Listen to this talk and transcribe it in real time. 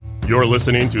You're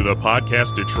listening to the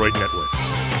Podcast Detroit Network.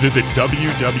 Visit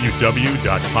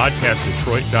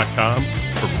www.podcastdetroit.com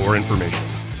for more information.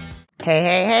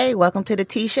 Hey, welcome to the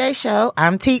T-Shay Show.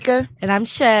 I'm Tika. And I'm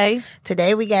Shay.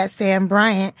 Today we got Sam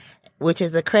Bryant, which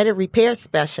is a credit repair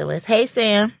specialist. Hey,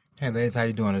 Sam. Hey, ladies, how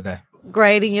you doing today?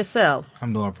 Great, and yourself?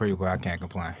 I'm doing pretty well. I can't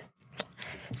complain.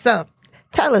 So,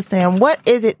 tell us, Sam, what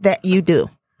is it that you do?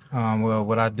 Well,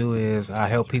 what I do is I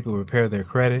help people repair their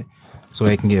credit so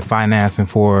they can get financing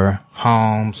for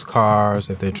homes, cars,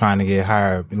 if they're trying to get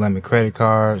higher limit credit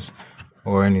cards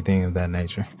or anything of that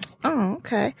nature. Oh,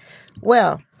 okay.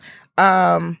 Well,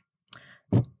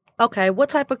 okay, what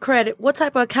type of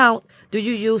account do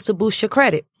you use to boost your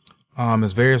credit?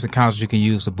 There's various accounts you can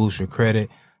use to boost your credit.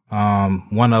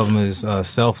 One of them is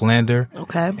Self-Lender.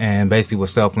 Okay. And basically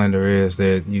what Self-Lender is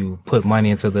that you put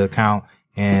money into the account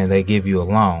and they give you a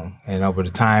loan. And over the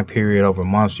time period, over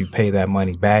months, you pay that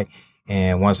money back.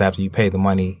 And once after you pay the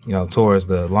money, towards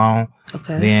the loan,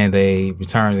 then they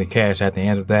return the cash at the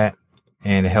end of that.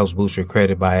 And it helps boost your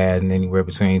credit by adding anywhere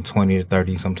between 20 to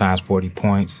 30, sometimes 40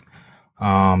 points.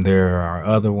 There are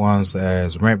other ones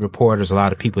as rent reporters. A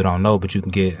lot of people don't know, but you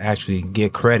can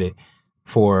get credit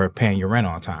for paying your rent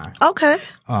on time. Okay.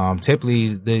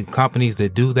 Typically the companies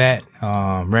that do that,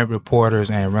 Rent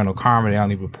Reporters and Rental Karma, they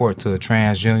only report to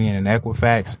TransUnion and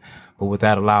Equifax. But what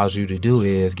that allows you to do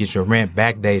is get your rent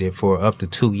backdated for up to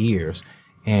 2 years.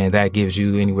 And that gives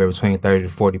you anywhere between 30 to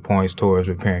 40 points towards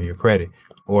repairing your credit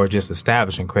or just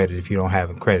establishing credit if you don't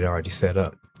have a credit already set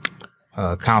up.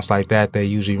 Accounts like that, they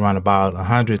usually run about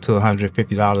 $100 to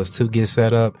 $150 to get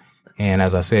set up. And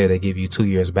as I said, they give you 2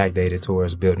 years backdated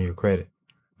towards building your credit.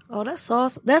 Oh, that's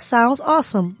awesome. That sounds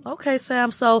awesome. Okay, Sam.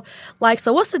 So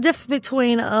what's the difference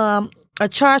between a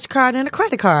charge card and a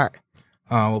credit card?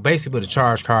 Well, basically what a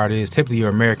charge card is, typically your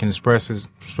American Express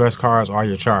cards are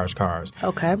your charge cards.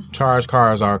 Okay. Charge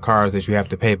cards are cards that you have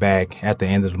to pay back at the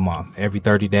end of the month. Every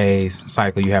 30 days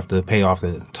cycle, you have to pay off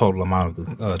the total amount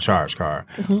of the charge card.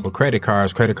 Mm-hmm. With credit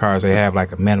cards, they have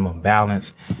like a minimum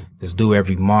balance that's due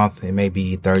every month. It may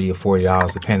be $30 or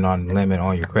 $40 depending on the limit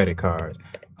on your credit cards.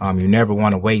 You never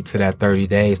want to wait till that 30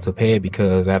 days to pay it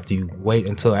because after you wait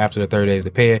until after the 30 days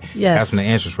to pay it, that's when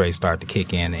the interest rates start to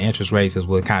kick in. The interest rates is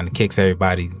what kind of kicks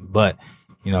everybody's butt,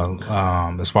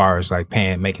 as far as like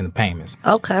making the payments.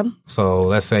 Okay. So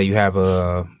let's say you have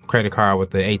a credit card with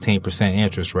the 18%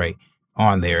 interest rate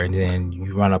on there and then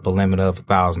you run up a limit of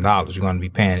 $1,000. You're going to be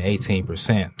paying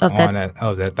 18% of that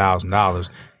 $1,000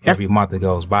 every month that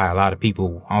goes by. A lot of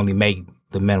people only make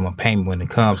the minimum payment when it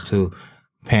comes to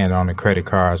paying on the credit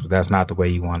cards, but that's not the way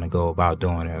you want to go about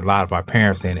doing it. A lot of our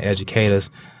parents didn't educate us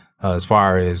as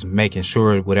far as making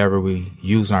sure whatever we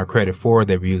use our credit for,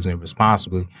 that we're using it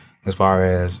responsibly. As far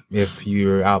as if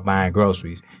you're out buying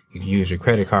groceries, you can use your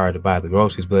credit card to buy the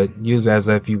groceries, but use it as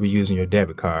if you were using your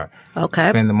debit card. Okay.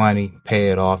 Spend the money, pay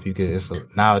it off.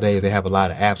 Nowadays they have a lot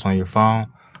of apps on your phone,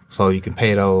 so you can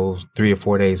pay those 3 or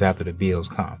 4 days after the bills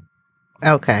come.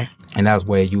 Okay. And that's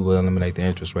where you will eliminate the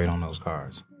interest rate on those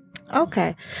cards.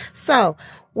 Okay. So,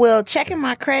 will checking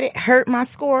my credit hurt my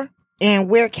score? And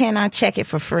where can I check it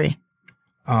for free?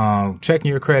 Checking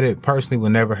your credit personally will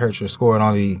never hurt your score. It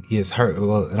only gets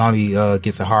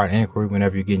gets a hard inquiry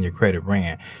whenever you're getting your credit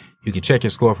ran. You can check your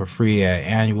score for free at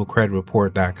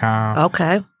annualcreditreport.com.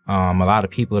 Okay. A lot of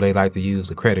people, they like to use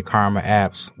the Credit Karma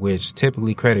apps, which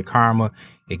typically Credit Karma,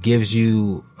 it gives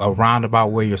you a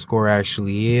roundabout where your score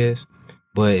actually is,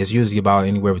 but it's usually about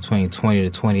anywhere between 20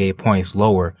 to 28 points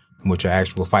lower than what your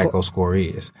actual FICO score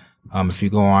is. If you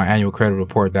go on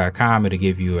annualcreditreport.com, it'll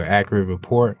give you an accurate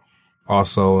report.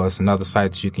 Also, it's another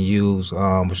site that you can use,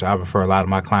 which I refer a lot of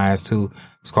my clients to.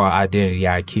 It's called Identity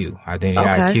IQ.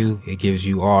 IQ, it gives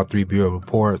you all 3 bureau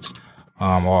reports,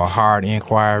 all hard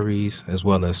inquiries, as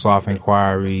well as soft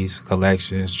inquiries,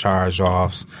 collections,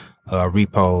 charge-offs,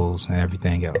 repos, and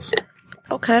everything else.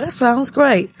 Okay, that sounds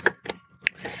great.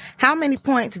 How many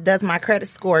points does my credit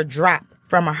score drop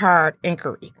from a hard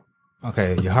inquiry?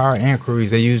 Okay, your hard inquiries,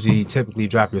 they typically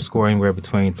drop your score anywhere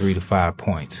between 3 to 5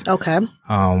 points. Okay.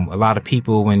 A lot of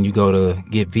people, when you go to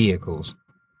get vehicles,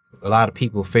 a lot of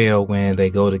people fail when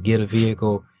they go to get a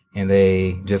vehicle and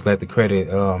they just let the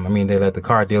they let the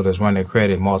car dealers run their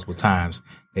credit multiple times.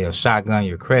 They'll shotgun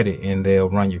your credit and they'll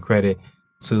run your credit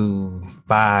to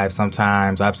 5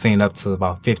 sometimes. I've seen up to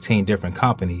about 15 different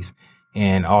companies,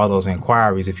 and all those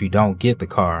inquiries, if you don't get the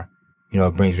car,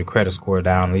 it brings your credit score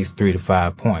down at least 3 to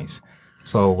 5 points.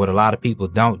 So what a lot of people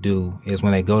don't do is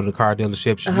when they go to the car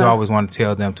dealerships, you always want to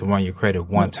tell them to run your credit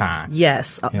one time.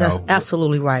 Yes, that's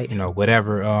absolutely right.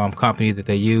 Whatever company that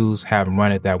they use, have them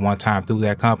run it that one time through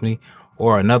that company.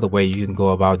 Or another way you can go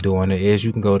about doing it is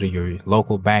you can go to your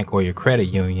local bank or your credit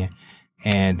union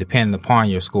and depending upon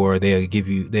your score,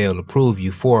 they'll approve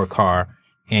you for a car,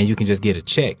 and you can just get a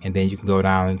check, and then you can go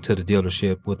down to the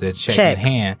dealership with the check in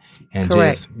hand and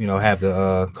Correct. just, have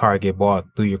the car get bought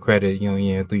through your credit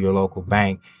union, through your local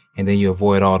bank. And then you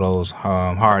avoid all those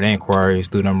hard inquiries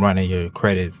through them running your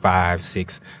credit 5,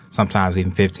 6, sometimes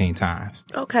even 15 times.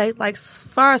 Okay, like as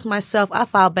far as myself, I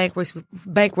filed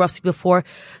bankruptcy before.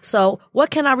 So what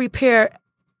can I repair?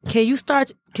 Can you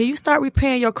start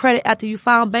repairing your credit after you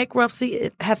filed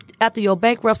bankruptcy? After your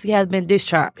bankruptcy has been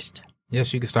discharged?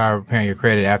 Yes, you can start repairing your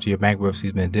credit after your bankruptcy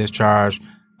has been discharged.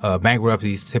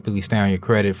 Bankruptcies typically stay on your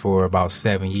credit for about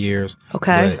 7 years.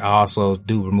 Okay. But I also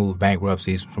do remove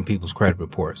bankruptcies from people's credit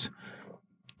reports.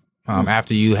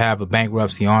 After you have a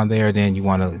bankruptcy on there, then you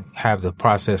want to have the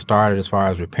process started as far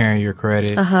as repairing your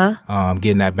credit,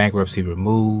 getting that bankruptcy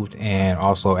removed, and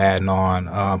also adding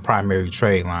on primary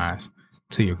trade lines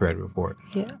to your credit report.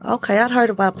 Yeah. Okay, I'd heard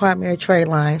about primary trade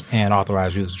lines. And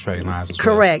authorized use of trade lines as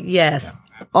well. Correct. Yes.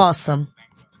 Yeah. Awesome.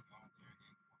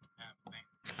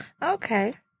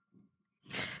 Okay.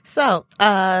 So,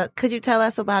 could you tell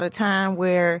us about a time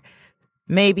where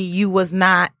maybe you was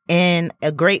not in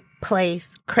a great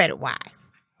place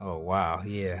credit-wise? Oh, wow.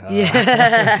 Yeah.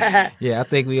 Yeah. Yeah, I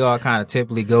think we all kind of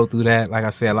typically go through that. Like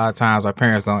I said, a lot of times our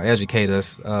parents don't educate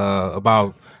us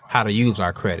about how to use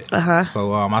our credit.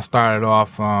 So I started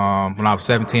off when I was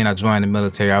 17. I joined the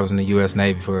military. I was in the U.S.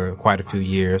 Navy for quite a few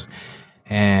years.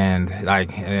 And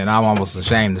I'm almost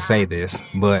ashamed to say this,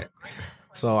 but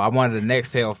so I wanted a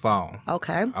Nextel phone.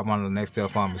 Okay. I wanted a Nextel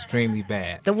phone extremely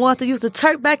bad. The ones that used to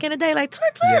chirp back in the day, like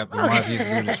chirp, chirp. Yep, the ones that used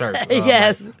to do the chirp.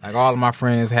 Yes. Like all of my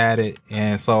friends had it,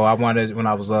 and so I wanted when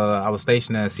I was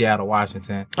stationed in Seattle,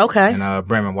 Washington. Okay. And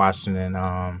Bremen, Washington,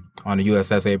 on the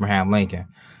USS Abraham Lincoln.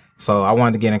 So I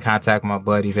wanted to get in contact with my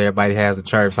buddies. Everybody has a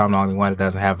chirp, so I'm the only one that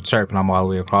doesn't have a chirp, and I'm all the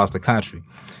way across the country.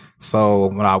 So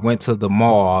when I went to the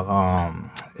mall, I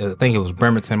think it was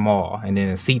Bremerton Mall and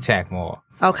then SeaTac Mall.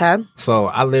 Okay. So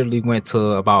I literally went to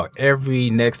about every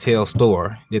Nextel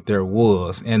store that there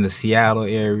was in the Seattle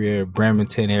area,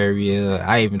 Bremerton area.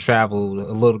 I even traveled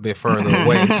a little bit further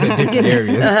away to different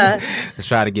areas to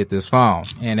try to get this phone.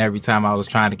 And every time I was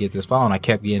trying to get this phone, I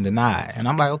kept getting denied. And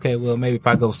I'm like, okay, well, maybe if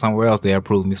I go somewhere else, they'll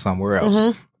approve me somewhere else.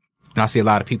 Mm-hmm. And I see a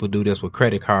lot of people do this with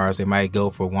credit cards. They might go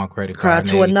for one credit card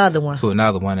to another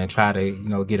one and try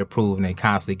to, get approved, and they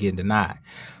constantly get denied.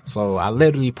 So I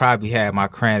literally probably had my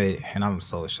credit, and I'm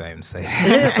so ashamed to say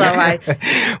that. It's all right.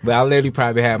 But I literally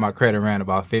probably had my credit ran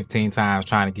about 15 times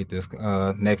trying to get this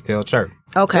Nextel chirp.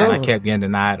 Okay. And I kept getting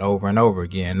denied over and over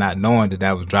again, not knowing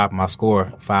that was dropping my score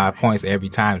 5 points every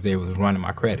time they was running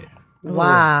my credit.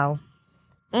 Wow.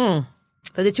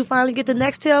 So did you finally get the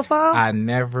Nextel phone? I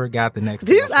never got the Nextel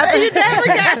phone. You never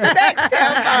got the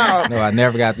Nextel phone? No, I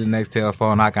never got the Nextel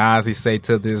phone. I can honestly say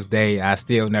to this day, I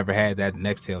still never had that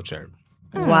Nextel chirp.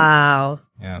 Wow.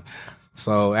 Yeah.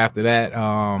 So after that,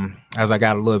 as I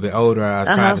got a little bit older, I was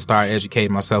trying to start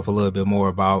educating myself a little bit more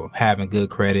about having good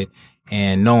credit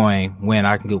and knowing when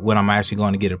I'm actually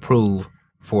going to get approved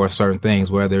for certain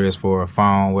things, whether it's for a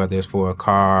phone, whether it's for a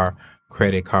car,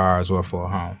 credit cards, or for a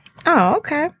home. Oh,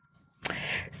 okay.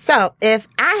 So if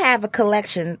I have a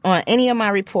collection on any of my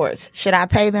reports, should I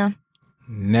pay them?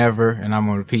 Never, and I'm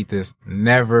going to repeat this,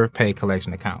 never pay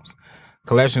collection accounts.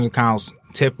 Collection accounts,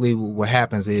 typically what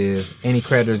happens is any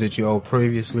creditors that you owe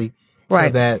previously, so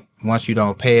that once you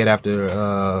don't pay it after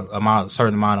a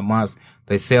certain amount of months,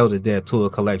 they sell the debt to a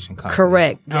collection company.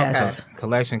 Correct, yes. Okay.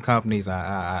 Collection companies,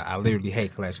 I literally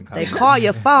hate collection companies. They call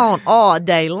your phone all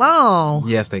day long.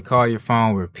 Yes, they call your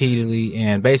phone repeatedly,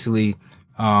 and basically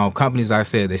companies, like I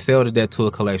said, they sell the debt to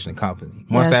a collection company.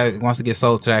 Once it gets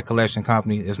sold to that collection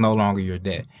company, it's no longer your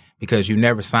debt because you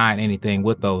never signed anything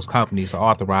with those companies to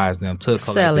authorize them to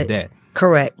collect the debt.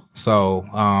 Correct. So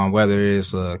whether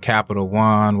it's a Capital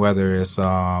One, whether it's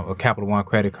a Capital One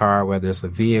credit card, whether it's a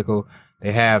vehicle,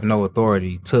 they have no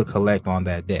authority to collect on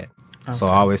that debt. Okay. So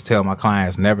I always tell my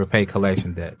clients never pay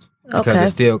collection debts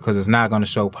because it's not going to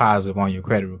show positive on your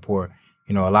credit report.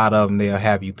 A lot of them, they'll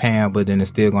have you paying, but then it's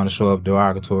still going to show up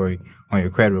derogatory on your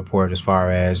credit report as far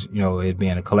as, it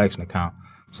being a collection account.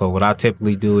 So what I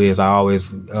typically do is I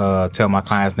always tell my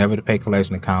clients never to pay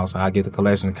collection accounts. I get the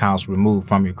collection accounts removed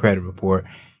from your credit report.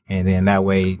 And then that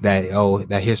way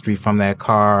that history from that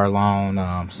car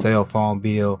loan, cell phone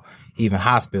bill, even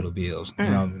hospital bills,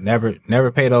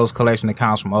 never pay those collection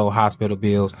accounts from old hospital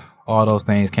bills. All those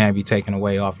things can be taken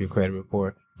away off your credit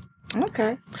report.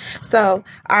 Okay. So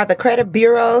are the credit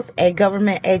bureaus a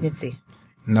government agency?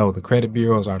 No, the credit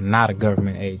bureaus are not a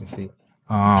government agency.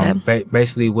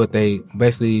 Basically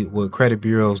what credit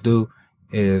bureaus do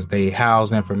is they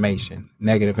house information,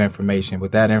 negative information.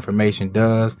 What that information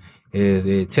does is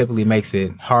it typically makes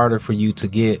it harder for you to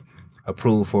get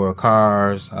approved for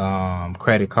cars,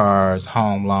 credit cards,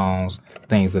 home loans,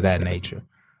 things of that nature.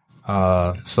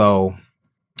 So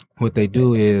what they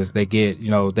do is they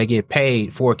get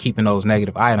paid for keeping those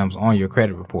negative items on your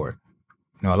credit report.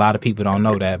 You know, a lot of people don't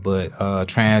know that, but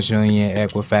TransUnion,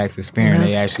 Equifax, Experian,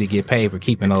 they actually get paid for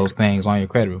keeping those things on your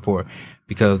credit report,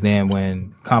 because then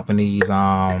when companies,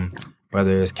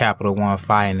 whether it's Capital One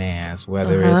Finance,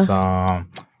 whether it's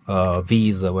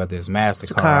Visa, whether it's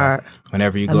MasterCard,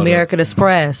 whenever you go American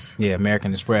Express. Yeah,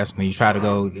 American Express. When you try to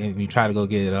go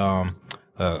get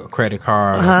a credit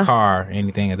card, a car,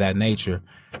 anything of that nature,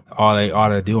 all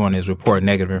they're doing is report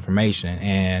negative information,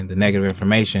 and the negative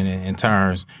information in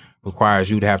turns requires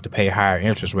you to have to pay higher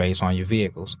interest rates on your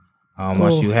vehicles.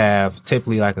 Once you have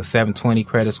typically like a 720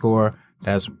 credit score,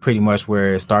 that's pretty much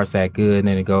where it starts at good, and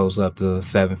then it goes up to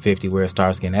 750 where it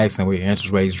starts getting excellent, where your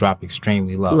interest rates drop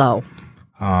extremely low.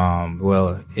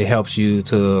 Well, it helps you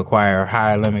to acquire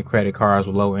higher limit credit cards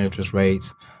with lower interest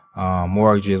rates,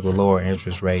 mortgages with lower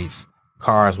interest rates,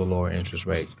 cars with lower interest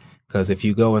rates. Because if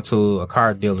you go into a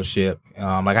car dealership,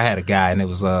 like I had a guy, and it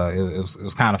was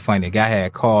kind of funny. The guy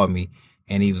had called me,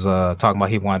 and he was talking about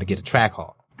he wanted to get a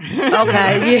Trackhawk.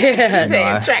 Okay,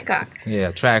 yeah. Trackhawk.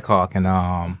 Yeah, Trackhawk,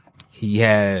 and he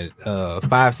had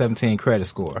 517 credit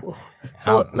score.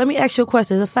 So let me ask you a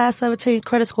question. The 517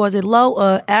 credit score, is it low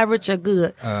or average or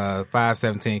good?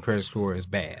 517 credit score is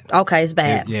bad. Okay, it's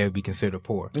bad. It would be considered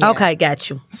poor. Yeah. Okay, got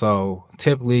you. So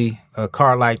typically a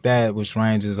car like that, which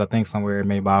ranges, I think somewhere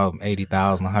maybe about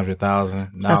 $80,000,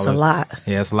 $100,000. That's a lot.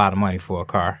 Yeah, it's a lot of money for a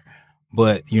car.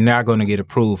 But you're not going to get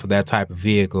approved for that type of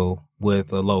vehicle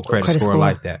with a low credit score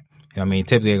like that. You know what I mean?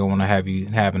 Typically they're going to want to have you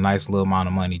have a nice little amount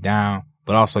of money down,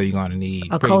 but also you're going to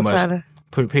need a cosigner.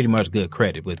 Pretty much good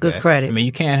credit with that. Good credit. I mean,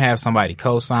 you can't have somebody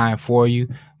co-sign for you,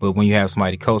 but when you have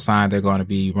somebody co-sign, they're going to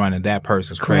be running that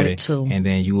person's credit too. And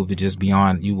then you will be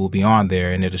on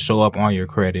there, and it'll show up on your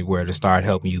credit where it'll start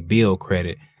helping you build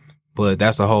credit. But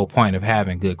that's the whole point of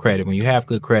having good credit. When you have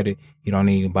good credit, you don't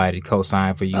need anybody to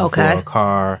co-sign for you for a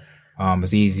car.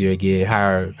 It's easier to get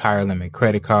higher limit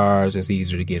credit cards. It's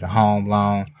easier to get a home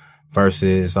loan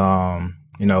versus,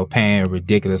 paying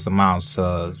ridiculous amounts,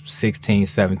 16,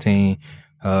 17,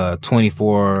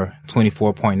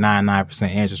 24.99%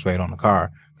 interest rate on the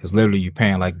car. Cause literally you're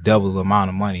paying like double the amount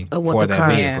of money for that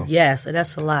vehicle. Yes, and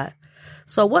that's a lot.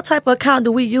 So what type of account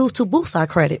do we use to boost our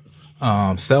credit?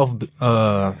 Self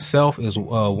is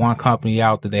one company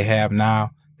out that they have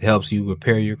now. It helps you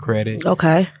repair your credit.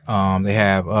 Okay. They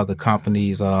have other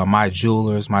companies, My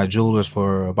Jewelers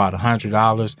for about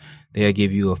 $100. They'll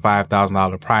give you a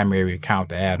 $5,000 primary account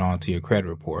to add on to your credit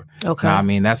report. Okay. Now, I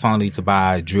mean, that's only to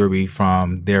buy jewelry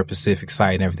from their Pacific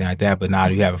site and everything like that. But now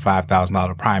you have a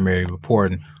 $5,000 primary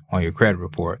reporting on your credit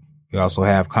report. You also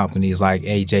have companies like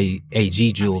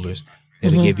AG Jewelers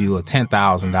that'll give you a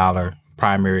 $10,000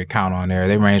 primary account on there.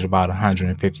 They range about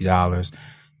 $150.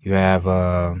 You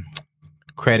have,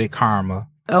 Credit Karma.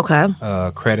 Okay.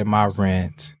 Credit My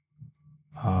Rent.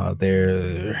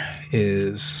 There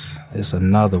is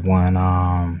another one.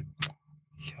 I'm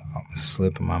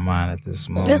slipping my mind at this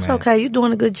moment. It's okay. You're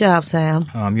doing a good job, Sam.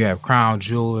 You have Crown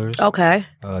Jewelers. Okay.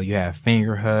 You have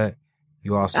Finger Hut.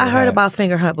 You also I heard about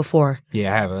Finger Hut before.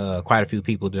 Yeah, I have quite a few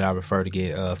people that I refer to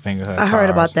get Finger Hut. I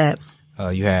heard about that.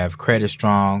 You have Credit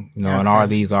Strong, and all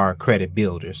these are credit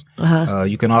builders.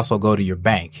 You can also go to your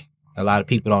bank. A lot of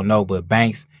people don't know, but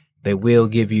banks, they will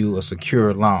give you a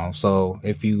secure loan. So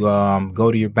if you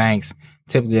go to your banks,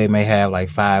 typically they may have like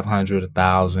 $500,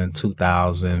 $1,000,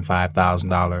 $2,000,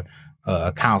 $5,000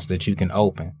 accounts that you can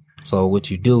open. So what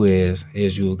you do is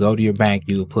you will go to your bank,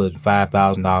 you will put $5,000,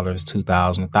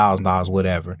 $2,000, $1,000,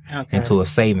 whatever, into a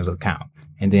savings account.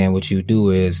 And then what you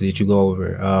do is that you go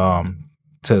over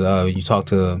you talk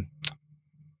to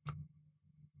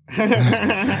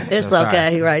it's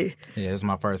okay, right? Yeah, it's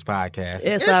my first podcast.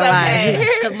 It's all right.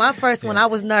 Because my first one, I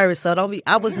was nervous, so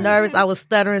I was nervous, I was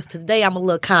stuttering. Today, I'm a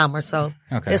little calmer, so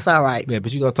it's all right. Yeah,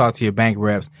 but you go talk to your bank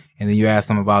reps, and then you ask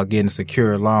them about getting a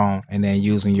secure loan, and then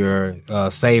using your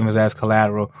savings as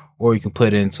collateral, or you can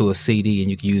put it into a CD, and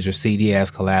you can use your CD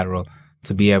as collateral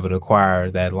to be able to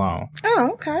acquire that loan.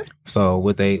 Oh, okay.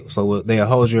 So they'll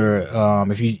hold your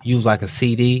if you use like a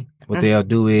CD. What they'll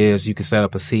do is you can set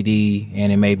up a CD,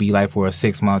 and it may be like for a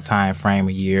 6-month time frame,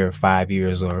 a year, 5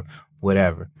 years, or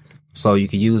whatever. So you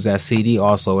can use that CD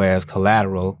also as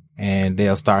collateral, and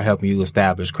they'll start helping you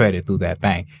establish credit through that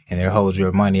bank, and they'll hold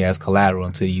your money as collateral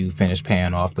until you finish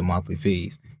paying off the monthly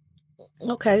fees.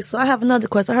 Okay, so I have another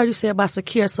question. I heard you say about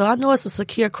secure. So I know it's a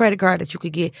secure credit card that you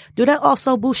could get. Do that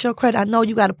also boost your credit? I know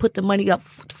you got to put the money up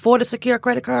for the secure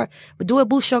credit card, but do it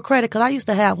boost your credit? Because I used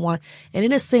to have one,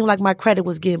 and it seemed like my credit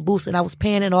was getting boosted. I was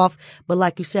paying it off, but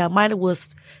like you said, I might have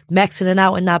was maxing it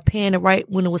out and not paying it right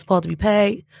when it was supposed to be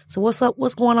paid. So what's up?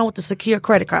 What's going on with the secure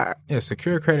credit card? Yeah,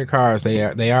 secure credit cards,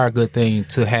 they are a good thing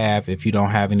to have if you don't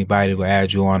have anybody to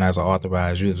add you on as an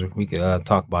authorized user. We could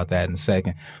talk about that in a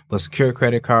second. But secure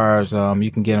credit cards, you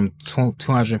can get them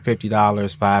 $250,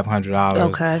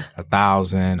 $500, Okay.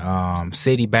 $1,000.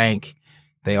 Citibank,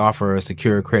 they offer a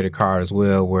secure credit card as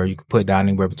well, where you can put down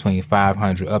anywhere between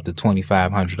 $500 up to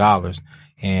 $2,500.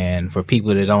 And for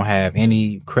people that don't have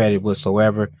any credit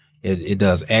whatsoever, it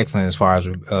does excellent as far as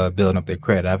building up their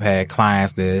credit. I've had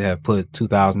clients that have put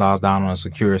 $2,000 down on a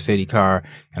secure Citi card,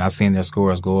 and I've seen their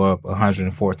scores go up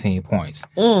 114 points.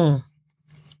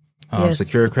 Yes.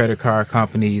 Secure credit card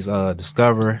companies,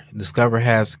 Discover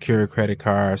has secure credit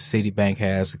cards. Citibank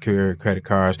has secure credit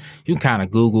cards. You can kind of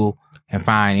Google and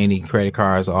find any credit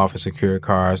cards that offer secure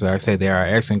cards. Like I said, they are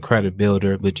an excellent credit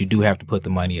builder, but you do have to put the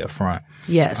money up front.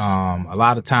 Yes. A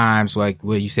lot of times, like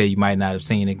what you said, you might not have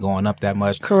seen it going up that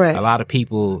much. Correct. A lot of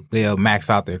people, they'll max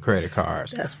out their credit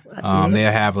cards. That's right.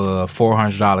 They'll have a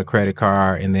 $400 credit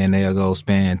card, and then they'll go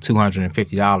spend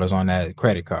 $250 on that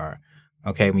credit card.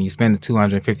 Okay, when you spend the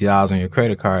 $250 on your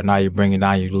credit card, now you're bringing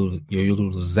down your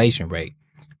utilization rate.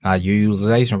 Now your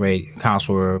utilization rate accounts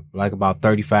for like about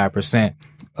 35%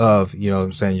 of, your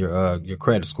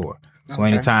credit score. So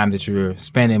anytime that you're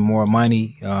spending more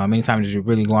money, anytime that you're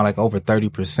really going like over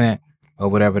 30%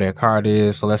 of whatever that card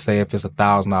is. So let's say if it's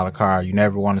 $1,000 card, you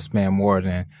never want to spend more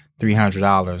than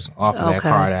 $300 off of that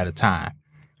card at a time.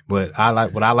 But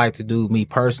what I like to do, me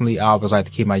personally, I always like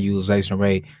to keep my utilization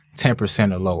rate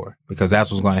 10% or lower, because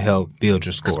that's what's going to help build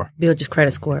your score. Build your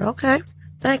credit score. Okay.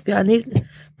 Thank you.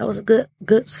 That was a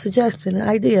good suggestion and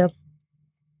idea.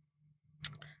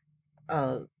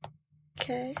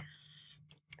 Okay.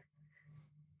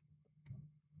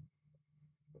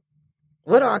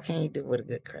 What all can you do with a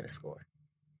good credit score?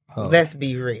 Let's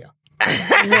be real.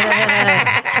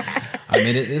 I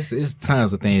mean, it's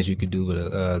tons of things you could do with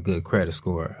a good credit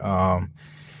score.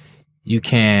 You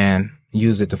can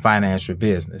use it to finance your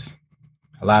business.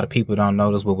 A lot of people don't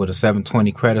know this, but with a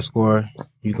 720 credit score,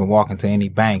 you can walk into any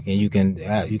bank and you can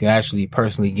actually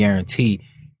personally guarantee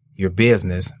your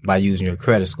business by using your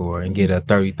credit score and get a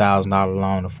 $30,000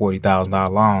 loan or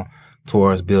 $40,000 loan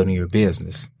towards building your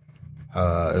business.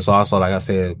 It's also, like I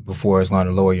said before, it's going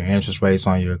to lower your interest rates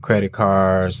on your credit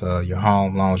cards, your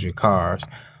home loans, your cars.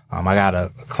 I got a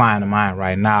client of mine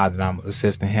right now that I'm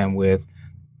assisting him with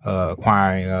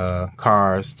acquiring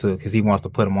cars because he wants to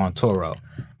put them on Turo.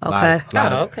 Okay.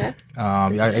 Okay.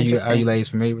 Are you ladies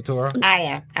familiar with Turo? I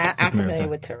am. I'm familiar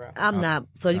with Turo. I'm not.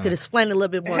 So you could explain it a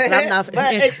little bit more. 'Cause I'm not.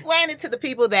 But explain it to the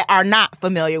people that are not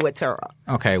familiar with Turo.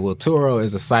 Okay. Well, Turo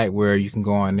is a site where you can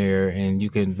go on there and you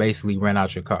can basically rent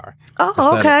out your car.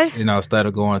 Oh, okay. Instead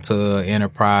of going to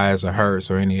Enterprise or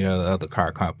Hertz or any other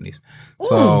car companies.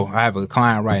 So I have a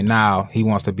client right now. He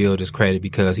wants to build his credit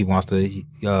because he wants to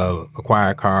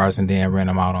acquire cars and then rent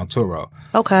them out on Turo.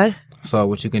 Okay. So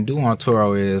what you can do on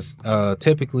Turo is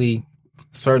typically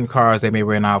certain cars, they may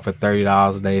rent out for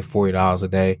 $30 a day, $40 a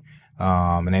day.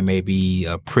 And they may be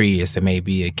a Prius, it may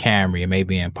be a Camry, it may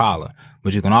be an Impala.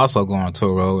 But you can also go on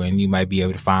Turo and you might be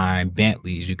able to find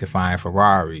Bentleys, you can find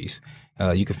Ferraris,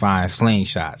 you can find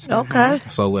Slingshots. Okay.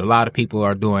 So what a lot of people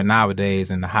are doing nowadays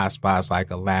in the hot spots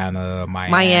like Atlanta,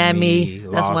 Miami.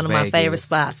 Las That's one of my Vegas, favorite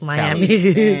spots, Miami.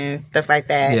 Houston, stuff like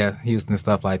that. Yeah, Houston,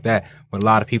 stuff like that. What a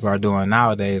lot of people are doing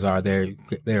nowadays are they're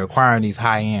acquiring these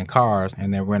high-end cars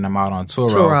and they're renting them out on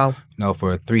Turo.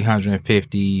 For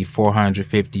 $350,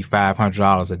 $450,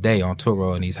 $500 a day on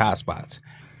Turo in these hot spots.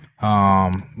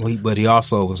 But he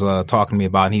also was talking to me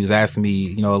about, and he was asking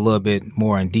me, a little bit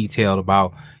more in detail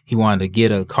about he wanted to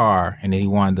get a car and then he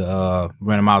wanted to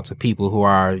rent them out to people who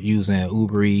are using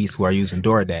Uber Eats, who are using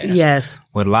DoorDash. Yes.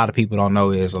 What a lot of people don't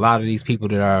know is a lot of these people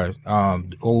that are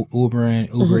Uber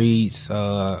Eats,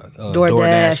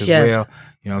 DoorDash as well.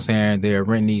 You know what I'm saying? They're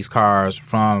renting these cars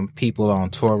from people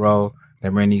on Turo.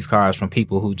 They're renting these cars from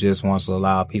people who just wants to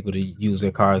allow people to use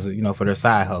their cars, for their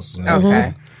side hustles.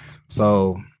 Okay.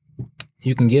 So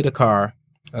you can get a car,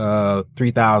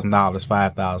 $3,000,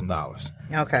 $5,000.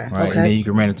 Okay. Right. And then you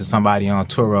can rent it to somebody on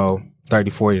Turo,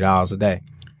 $30, $40 a day.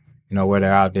 Where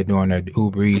they're out there doing their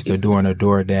Uber Eats, they're doing their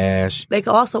DoorDash. They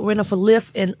can also rent it for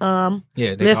Lyft and Lyft and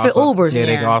Ubers. Yeah,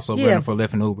 they can also rent it for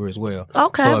Lyft and Uber as well.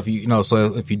 Okay. So if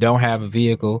you don't have a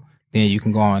vehicle, then you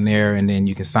can go on there and then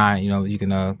you can sign, you can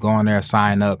go on there,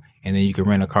 sign up, and then you can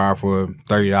rent a car for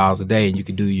 $30 a day, and you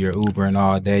can do your Ubering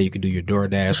all day. You can do your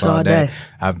DoorDash all day.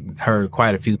 I've heard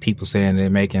quite a few people saying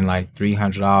they're making like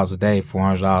 $300 a day,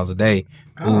 $400 a day,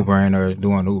 Ubering or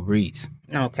doing Uber Eats.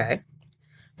 Okay.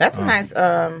 That's a nice,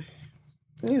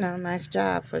 nice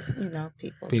job for,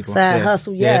 people. Side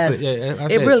hustle, yes.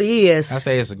 It really is. I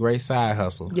say it's a great side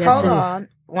hustle. Yes, hold on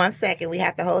 1 second. We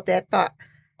have to hold that thought.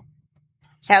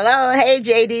 Hello. Hey,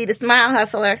 JD, the Smile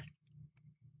Hustler.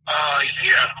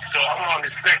 Yeah. So I'm on the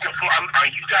second floor. Are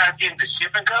you guys in the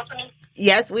shipping company?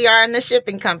 Yes, we are in the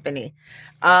shipping company.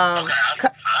 Okay,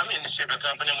 I'm in the shipping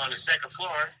company. I'm on the second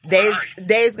floor.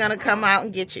 Dave's going to come out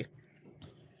and get you.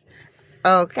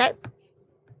 Okay.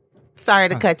 Sorry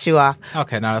to cut you off.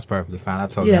 Okay, no, that's perfectly fine. I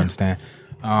totally understand.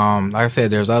 Like I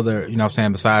said, there's other,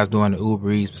 besides doing the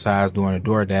Uber Eats, besides doing the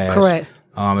DoorDash. Correct.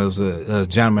 It was a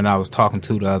gentleman I was talking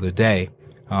to the other day.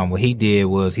 What he did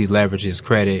was he leveraged his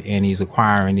credit and he's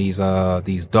acquiring these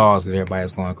dogs that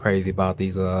everybody's going crazy about,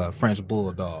 these French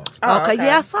bulldogs. Okay,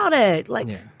 yeah, I saw that.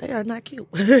 They are not cute.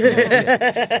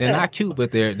 They're not cute,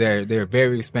 but they're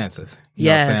very expensive. You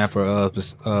know what I'm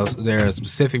saying? For they're a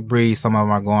specific breed. Some of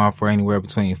them are going for anywhere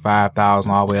between $5,000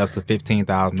 all the way up to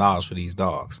 $15,000 for these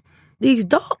dogs. These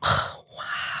dogs.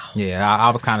 Yeah,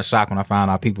 I was kind of shocked when I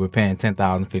found out people were paying $10,000,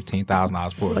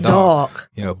 $15,000 for a dog.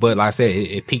 But like I said,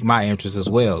 it piqued my interest as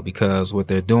well, because what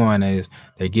they're doing is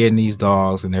they're getting these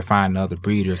dogs and they're finding other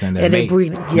breeders and they're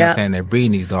breeding. You know what I'm saying? They're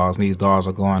breeding these dogs, and these dogs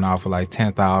are going off for like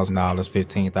 $10,000,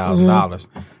 $15,000.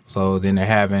 So then they're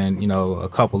having, a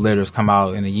couple litters come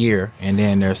out in a year, and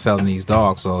then they're selling these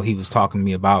dogs. So he was talking to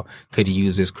me about, could he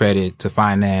use his credit to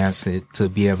finance it to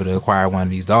be able to acquire one of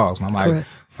these dogs? And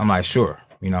I'm like, sure.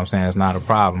 You know what I'm saying? It's not a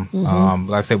problem.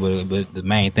 Like I said, but the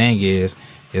main thing is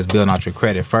building out your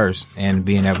credit first and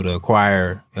being able to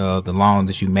acquire the loan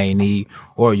that you may need,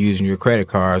 or using your credit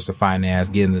cards to finance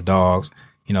getting the dogs,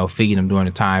 feeding them during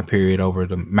the time period over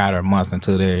the matter of months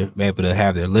until they're able to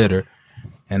have their litter.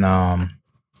 And,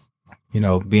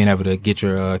 being able to get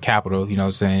your capital,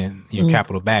 your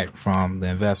capital back from the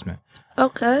investment.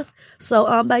 Okay.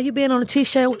 So, by you being on the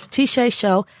T-Shay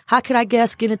show, how could our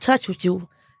guests get in touch with you?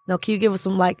 Can you give us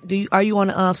some, are you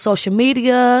on social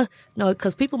media?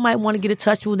 Because people might want to get in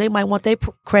touch with you. They might want their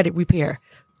credit repair.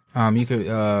 You could,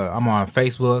 I'm on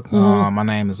Facebook. My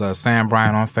name is Sam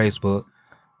Bryant on Facebook.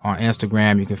 On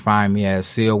Instagram, you can find me at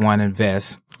Seal One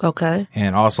Invest. Okay.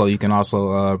 And also, you can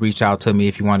reach out to me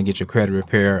if you want to get your credit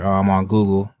repair. On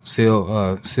Google,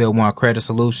 Seal One Credit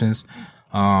Solutions.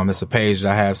 It's a page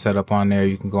that I have set up on there.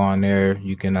 You can go on there.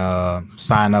 You can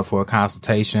sign up for a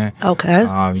consultation. Okay.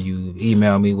 You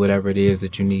email me whatever it is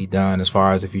that you need done, as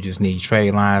far as if you just need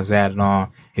trade lines added on,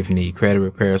 if you need credit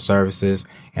repair services.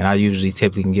 And I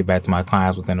typically can get back to my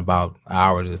clients within about an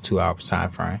hour to 2 hours time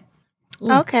frame.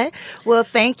 Okay. Well,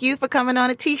 thank you for coming on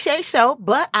the T-Shay show.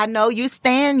 But I know you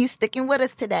sticking with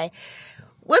us today.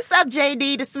 What's up,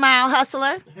 JD, the Smile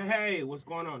Hustler? Hey, what's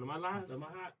going on? Am I live? Am I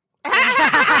hot?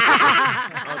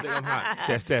 I don't think I'm hot.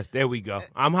 Test. There we go.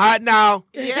 I'm hot now.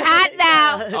 You're hot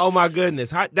now. Oh, my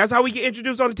goodness. That's how we get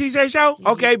introduced on the T-Shay show?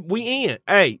 Okay, we in.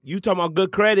 Hey, you talking about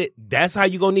good credit. That's how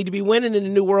you going to need to be winning in the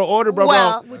new world order, bro.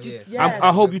 Well,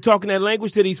 I hope you're talking that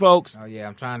language to these folks. Oh, yeah.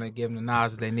 I'm trying to give them the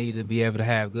knowledge they need to be able to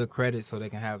have good credit so they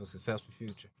can have a successful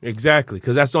future. Exactly,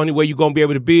 because that's the only way you're going to be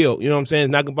able to build. You know what I'm saying?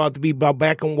 It's not about to be about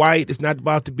black and white. It's not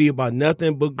about to be about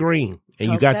nothing but green.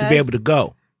 And you got to be able to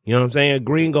go. You know what I'm saying?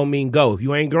 Green gonna mean go. If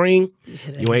you ain't green,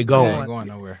 you ain't going. You ain't going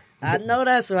nowhere. I know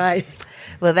that's right.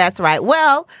 Well, that's right.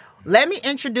 Well, let me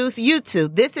introduce you two.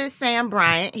 This is Sam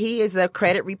Bryant. He is a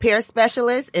credit repair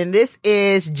specialist, and this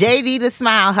is JD, the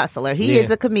Smile Hustler. He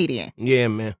is a comedian. Yeah,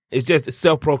 man. It's just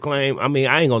self-proclaimed. I mean,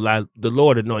 I ain't gonna lie. The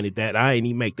Lord anointed that. I ain't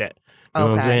even make that. You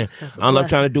know what I'm saying? All I'm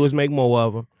trying to do is make more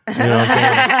of them. You know what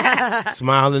I'm saying?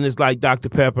 Smiling is like Dr.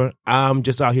 Pepper. I'm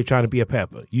just out here trying to be a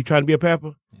pepper. You trying to be a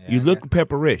pepper? Yeah, you look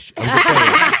pepperish. I'm just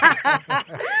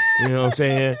saying. You know what I'm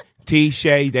saying?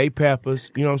 T-Shay, they peppers.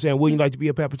 You know what I'm saying? Wouldn't you like to be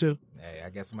a pepper too? Hey, I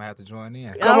guess I'm going to have to join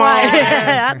in. Come on.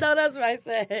 I know that's right,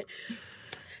 Sam.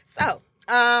 So,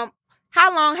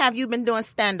 how long have you been doing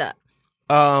stand-up?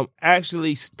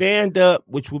 Actually, stand-up,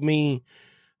 which would mean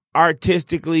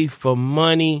artistically for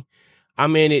money,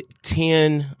 I'm in it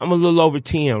 10. I'm a little over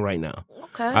 10 right now.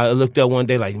 Okay. I looked up one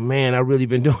day like, man, I really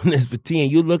been doing this for 10.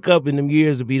 You look up in them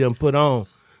years to be done put on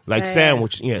like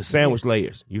sandwich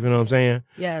layers. You know what I'm saying?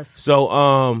 Yes.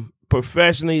 So,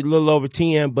 professionally, a little over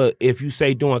 10. But if you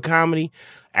say doing comedy,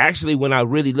 actually, when I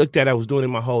really looked at it, I was doing it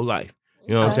my whole life.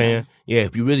 You know what I'm saying? Yeah.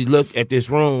 If you really look at this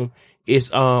room, it's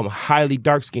highly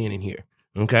dark skinned in here.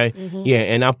 Okay. Yeah.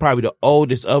 And I'm probably the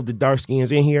oldest of the dark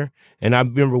skins in here. And I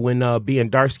remember when being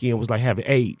dark skinned was like having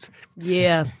AIDS.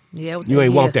 Yeah. You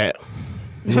ain't want that.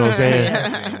 You know what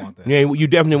I'm saying? You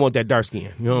definitely want that dark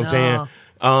skin. You know what I'm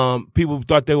saying? People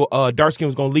thought dark skin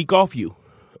was going to leak off you.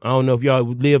 I don't know if y'all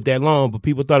lived that long, but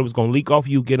people thought it was going to leak off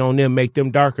you, get on them, make them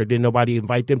darker. Then nobody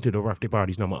invite them to the birthday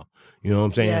parties no more. You know what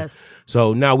I'm saying? Yes.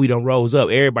 So now we done rose up.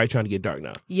 Everybody trying to get dark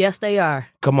now. Yes, they are.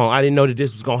 Come on. I didn't know that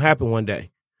this was going to happen one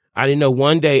day. I didn't know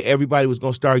one day everybody was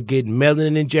going to start getting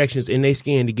melanin injections in their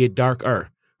skin to get darker.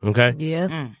 Okay?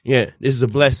 Yeah. Yeah. This is a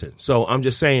blessing. So I'm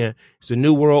just saying, it's a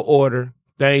new world order.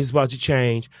 Things about to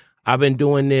change. I've been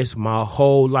doing this my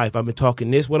whole life. I've been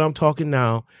talking this, what I'm talking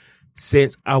now,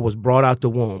 since I was brought out the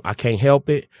womb. I can't help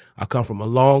it. I come from a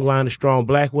long line of strong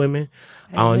black women.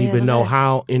 I don't even know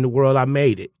how in the world I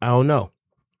made it. I don't know.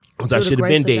 Because I should have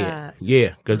been dead. God.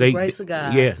 Yeah. Because Grace of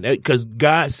God. Yeah. Because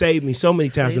God saved me so many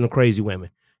times from the crazy women.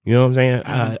 You know what I'm saying?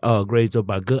 I raised up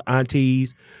by good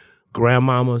aunties,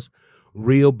 grandmamas,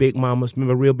 real big mamas.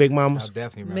 Remember real big mamas? I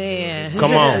definitely remember. Man.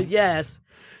 Come on. Yes.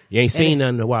 You ain't seen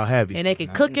nothing in a while, have you? And they can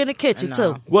cook in the kitchen,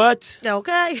 too. What?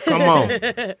 Okay. Come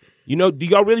on. You know, do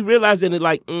y'all really realize that in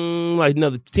like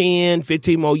another 10,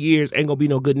 15 more years ain't gonna be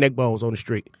no good neck bones on the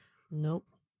street? Nope.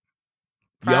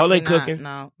 Y'all ain't Probably not, cooking.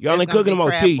 no. Y'all It's ain't gonna cooking be no more.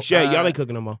 crab- T. Shay, y'all ain't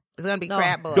cooking no more. It's gonna be No.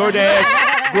 crab boil. DoorDash,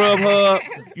 Grubhub.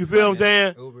 You feel what I'm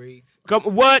saying? Uber Eats. Come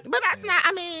what? But that's not.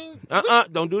 I mean,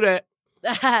 Don't do that.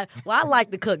 Well, I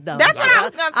like to cook, though. That's what I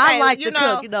was gonna say. I like You to know.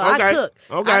 cook. You know, Okay. I cook.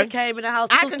 Okay. I done came in the house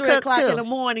I 2, can 3 cook, o'clock too. in the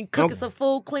morning, cooking Okay. some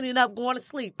food, cleaning up, going to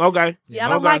sleep. Okay. Yeah, I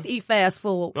don't Okay. like to eat fast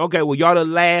food. Okay, well, y'all the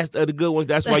last of the good ones.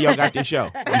 That's why y'all got this show.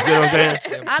 You see what I'm saying?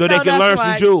 I So they know can learn that's some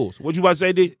right. jewels. What you about to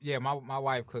say, D? Yeah, my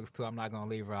wife cooks too. I'm not gonna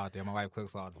leave her out there. My wife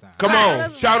cooks all the time. Come Right, on.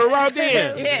 that's Shout her right. out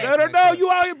then. Yeah. Let her know you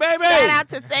out here, baby. shout out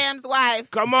to Sam's wife.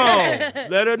 Come on.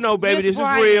 Let her know, baby, Miss this is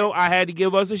Bryant. real. I had to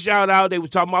give us a shout out. They was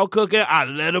talking about cooking. I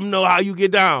let them know how you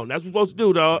get down. That's what we're supposed to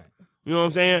do, dog. You know what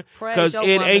I'm saying? Praise Because your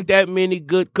it woman. ain't that many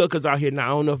good cookers out here now. I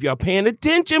don't know if y'all paying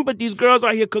attention, but these girls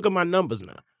out here cooking my numbers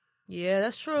now. Yeah,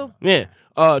 that's true. Yeah.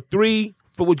 3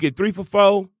 for what you get 3 for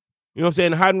 4. You know what I'm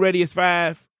saying? Hot and ready is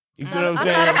 5. You feel what I'm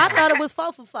saying? I thought it was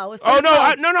 4 for 4. It's Oh, 3 no,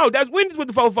 for 4. no. That's Wendy's with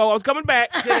the 4 I was coming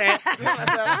back to that. I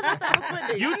thought that was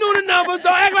Wendy's. You knew the numbers.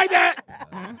 Don't act like that.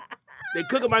 They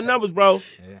cooking my numbers, bro.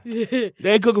 They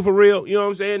ain't cooking for real. You know what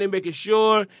I'm saying? They making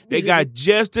sure they got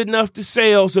just enough to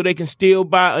sell so they can still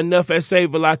buy enough at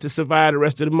Save-A-Lot to survive the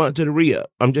rest of the month to the re-up.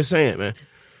 I'm just saying, man.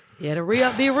 Yeah, the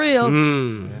re-up be real.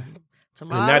 And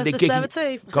Tomorrow now is they the kicking-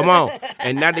 17th. Come on.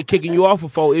 And now they kicking you off for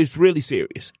 4. It's really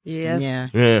serious. Yeah. Yeah.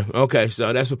 Yeah. Okay.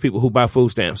 So that's for people who buy food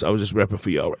stamps. I was just repping for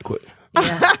y'all right quick.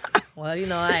 Yeah. Well, you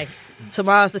know,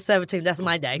 tomorrow's the 17th. That's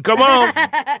my day. Come on.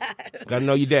 Gotta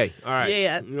know your day. All right.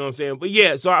 Yeah. You know what I'm saying? But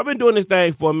yeah, so I've been doing this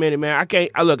thing for a minute, man. I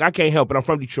can't help it. I'm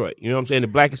from Detroit. You know what I'm saying? The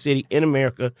blackest city in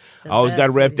America. I always best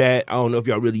gotta rep city. that. I don't know if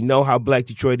y'all really know how black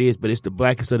Detroit is, but it's the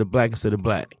blackest of the blackest of the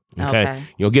black. Okay. Okay.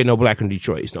 You don't get no black in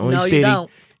Detroit. It's the only No, you city. don't.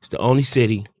 It's the only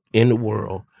city in the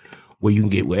world where you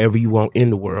can get wherever you want in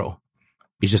the world.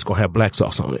 It's just gonna have black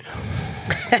sauce on it.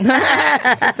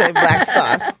 Say black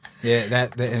sauce. Yeah,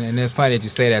 and it's funny that you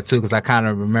say that too, because I kind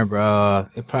of remember.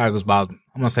 It probably was about, I'm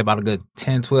gonna say about a good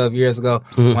 10, 12 years ago.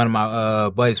 One of my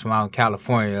buddies from out in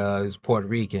California, he's Puerto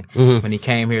Rican, when he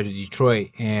came here to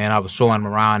Detroit, and I was showing him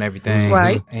around everything.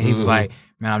 Right. And he was like,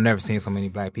 "Man, I've never seen so many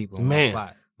black people in one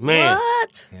spot." Man.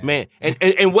 What? Man,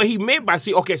 and what he meant by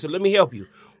okay, so let me help you.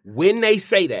 When they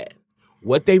say that,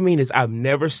 what they mean is I've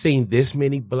never seen this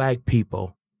many black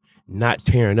people not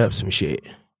tearing up some shit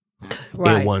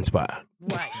Right. in one spot.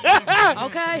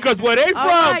 Okay. Because where they from,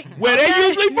 right. where they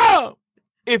usually from,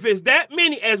 if it's that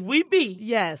many as we be,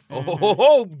 Yes.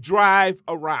 drive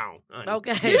around. honey.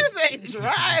 Okay. You say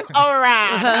drive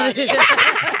around.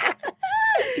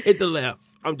 Hit the left.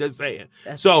 I'm just saying.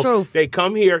 That's So the truth. they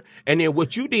come here, and then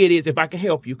what you did is, if I can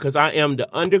help you, because I am the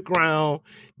underground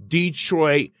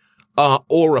Detroit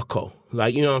oracle.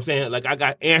 Like, you know what I'm saying? Like, I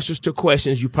got answers to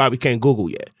questions you probably can't Google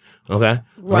yet. Okay?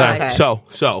 Right. Okay.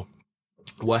 So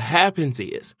what happens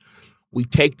is we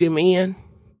take them in,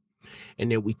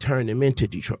 and then we turn them into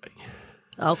Detroit.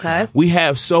 Okay. We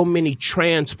have so many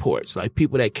transports, like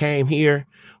people that came here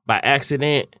by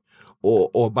accident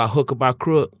or by hook or by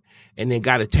crook, and then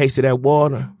got a taste of that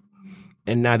water,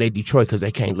 and now they Detroit because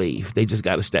they can't leave. They just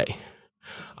got to stay.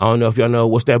 I don't know if y'all know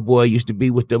what's that boy used to be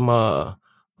with them.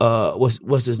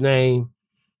 What's his name?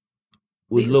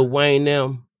 With Lil Wayne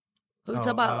them. Who you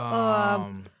talking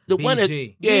about? The one that,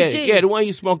 BG. BG. the one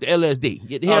you smoked the LSD.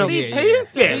 Him? Oh, He yeah.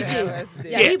 used to Yeah. be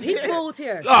Yeah, LSD. he moved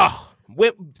here. Oh,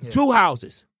 went 2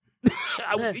 houses.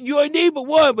 You ain't need but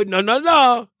one, but no.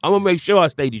 I'm gonna make sure I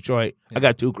stay Detroit. I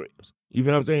got 2 cribs. You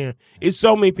feel what I'm saying? It's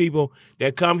so many people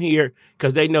that come here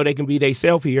because they know they can be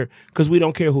themselves here because we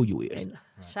don't care who you is.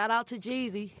 Shout out to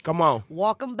Jeezy. Come on.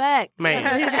 Welcome back. Man.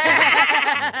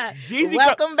 Jeezy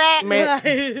Welcome back.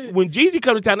 Man, when Jeezy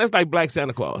come to town, that's like Black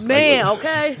Santa Claus. Man, like,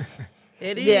 okay.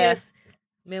 It is. Yes.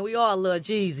 Man, we all love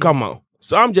Jeezy. Come on.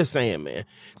 So I'm just saying, man,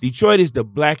 Detroit is the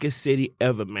blackest city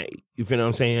ever made. You feel what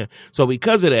I'm saying? So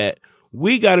because of that,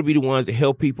 we got to be the ones to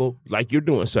help people like you're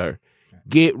doing, sir,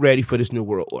 get ready for this new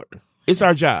world order. It's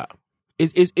our job.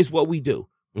 It's what we do.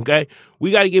 Okay?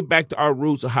 We got to get back to our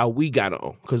roots of how we got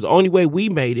on. Because the only way we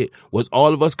made it was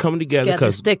all of us coming together. Got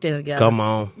to stick together. Come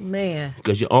on. Man.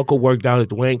 Because your uncle worked down at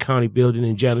the Wayne County building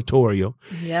in janitorial.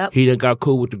 Yep. He done got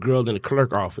cool with the girl in the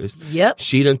clerk office. Yep.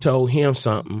 She done told him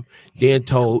something.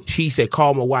 She said,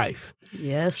 call my wife.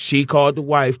 Yes. She called the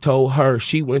wife, told her.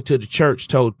 She went to the church,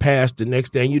 told pastor.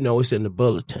 Next thing you know, it's in the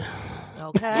bulletin.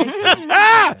 Okay.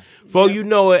 Before you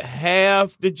know it,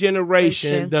 half the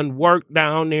generation done worked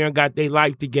down there and got their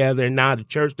life together. And now the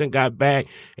church done got back.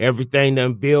 Everything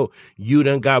done built. You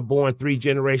done got born 3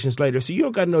 generations later. So you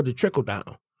don't got to know the trickle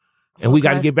down. And we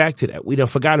got to get back to that. We done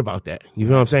forgot about that. You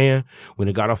know what I'm saying? When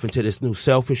it got off into this new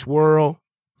selfish world,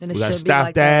 we got to stop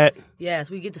like that. Yes,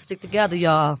 we get to stick together,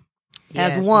 y'all.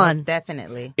 Yes, as one. most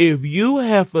definitely. If you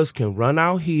heifers can run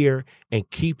out here and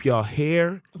keep your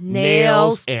hair,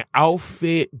 nails, and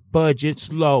outfit budgets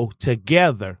low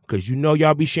together, because you know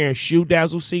y'all be sharing shoe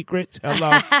dazzle secrets. Hello.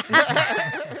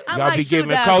 Y'all like be giving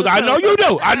dazzle codes. I know you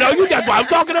do. I know you. That's what I'm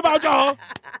talking about, y'all.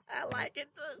 I like it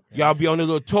too. Y'all be on the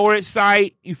little torrent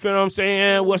site. You feel what I'm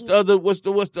saying? What's the other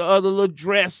little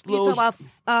dress? You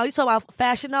talking about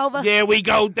Fashion Nova? There we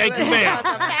go. Thank you, man.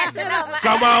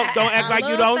 Come on. Don't act like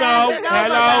you don't know.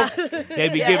 Hello. They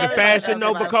be giving Fashion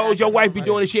Nova codes. Your wife be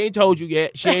doing it. She ain't told you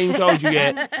yet.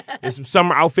 There's some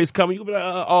summer outfits coming. You be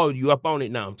like, oh, you up on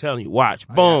it now. I'm telling you. Watch.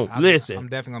 Boom. Listen. I'm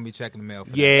definitely going to be checking the mail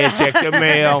for that. Yeah, check the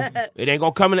mail. It ain't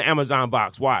going to come in the Amazon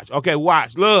box. Watch. Okay,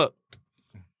 watch. Look.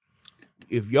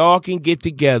 If y'all can get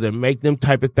together and make them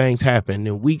type of things happen,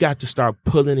 then we got to start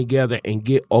pulling together and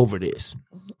get over this.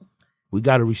 We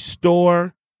got to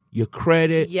restore your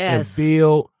credit and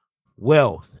build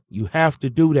wealth. You have to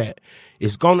do that.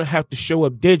 It's going to have to show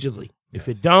up digitally. If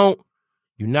it don't,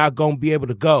 you're not going to be able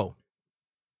to go.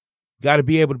 You got to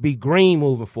be able to be green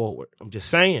moving forward. I'm just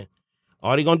saying.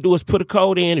 All they're going to do is put a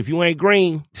code in. If you ain't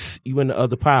green, you in the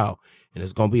other pile. And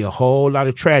there's going to be a whole lot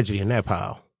of tragedy in that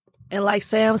pile. And like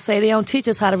Sam say, they don't teach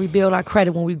us how to rebuild our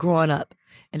credit when we're growing up.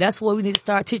 And that's what we need to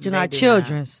start teaching our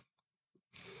children.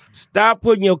 Stop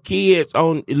putting your kids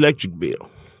on electric bill.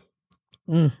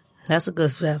 That's a good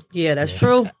step. Yeah, that's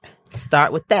true.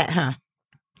 Start with that, huh?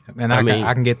 And I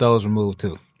can get those removed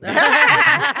too.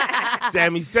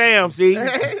 Sammy Sam, see?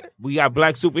 We got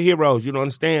black superheroes. You don't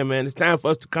understand, man. It's time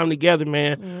for us to come together,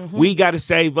 man. Mm-hmm. We got to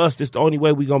save us. That's the only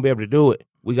way we're going to be able to do it.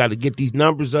 We got to get these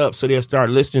numbers up so they'll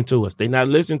start listening to us. They not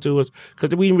listening to us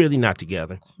because we really not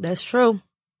together. That's true.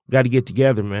 Got to get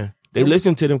together, man. They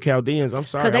listen to them Chaldeans. I'm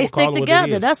sorry. Because they stick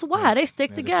together. That's why. They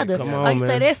stick together. Come on, like you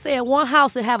say, they're saying one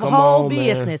house and have a whole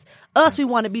business. Man. Us, we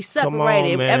want to be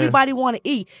separated. If everybody want to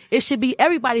eat,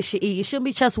 everybody should eat. It shouldn't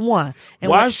be just one. And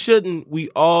why shouldn't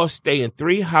we all stay in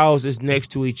 3 houses next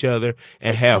to each other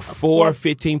and have 4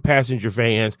 15-passenger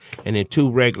vans and then 2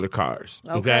 regular cars?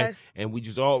 Okay? And we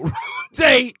just all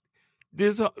rotate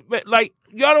this. Like,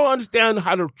 y'all don't understand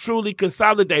how to truly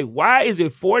consolidate. Why is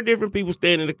it 4 different people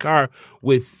staying in the car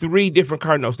with 3 different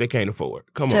car notes they can't afford?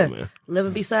 Come on, man.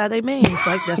 Living beside their means.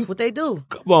 Like, that's what they do.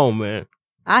 Come on, man.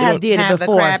 I have did it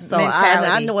before, so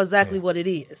I know exactly what it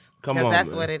is. Come on,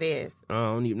 that's what it is. I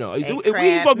don't even know. If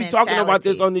we supposed to be talking about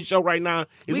this on this show right now,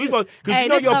 because you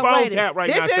know your phone tap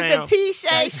right now, This is the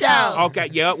T-Shay Show. Okay,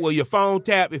 yeah, well, your phone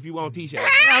tap if you want T-Shay.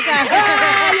 Okay.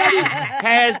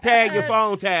 Hashtag your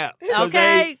phone tap.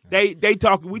 Okay.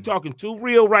 We talking too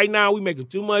real right now. We making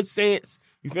too much sense.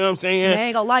 You feel what I'm saying? They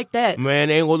ain't gonna like that. Man,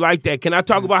 they ain't gonna like that. Can I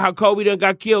talk about how Kobe done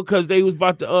got killed because they was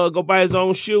about to go buy his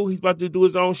own shoe? He's about to do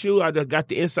his own shoe. I just got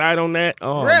the inside on that.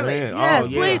 Oh, really? Man. Yes, oh,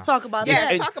 yeah. Please talk about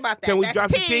that. Yes, talk about that. Can we That's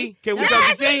drop the T? Can we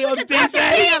drop the T on the T? Can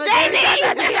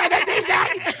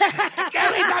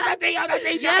we drop the T on the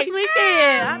T? Yes, we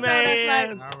can.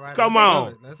 Man, all right, come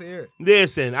on. Let's hear it.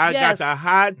 Listen, I got the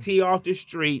hot tea off the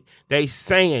street. They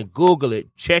saying, Google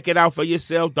it. Check it out for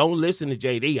yourself. Don't listen to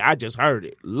JD. I just heard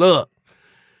it. Look.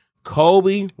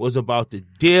 Kobe was about to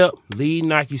dip. Lee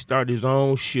Nike started his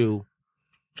own shoe.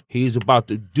 He was about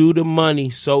to do the money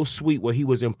so sweet where he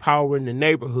was empowering the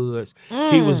neighborhoods.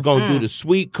 He was going to do the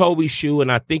sweet Kobe shoe,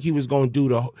 and I think he was going to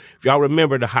do if y'all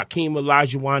remember, the Hakeem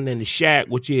Olajuwon and the Shaq,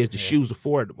 which is the shoes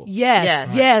affordable.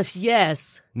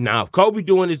 Yes. Now, if Kobe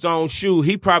doing his own shoe,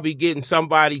 he probably getting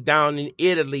somebody down in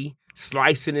Italy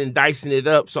slicing and dicing it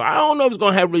up. So I don't know if it's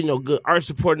gonna have really no good art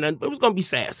support or nothing, but it was gonna be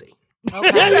sassy. Okay.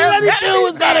 It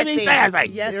was gonna be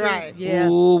sassy. Yes, You're right. Yeah.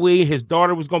 Ooh, his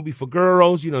daughter was gonna be for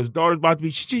girls. His daughter's about to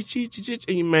be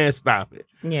and you man, stop it.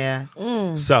 Yeah.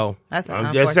 So That's an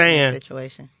I'm just saying,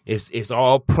 situation. it's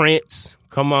all Prince.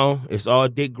 Come on, it's all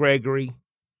Dick Gregory.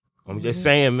 I'm just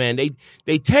saying, man.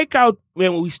 They take out,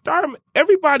 man. When we start,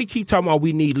 everybody keep talking about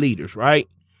we need leaders, right?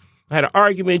 I had an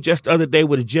argument just the other day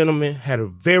with a gentleman. Had a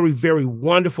very, very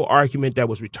wonderful argument that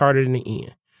was retarded in the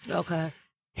end. Okay.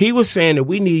 He was saying that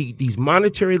we need these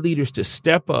monetary leaders to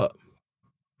step up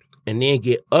and then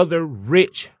get other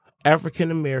rich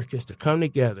African Americans to come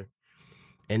together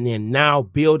and then now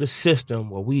build a system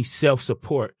where we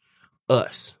self-support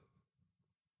us.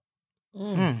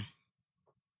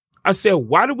 I said,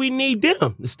 why do we need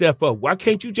them to step up? Why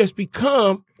can't you just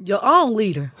become your own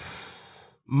leader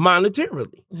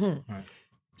monetarily?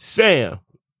 Sam,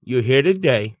 you're here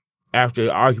today after an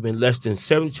argument less than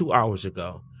 72 hours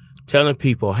ago, telling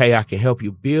people, hey, I can help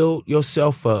you build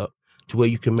yourself up to where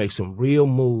you can make some real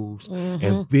moves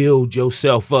and build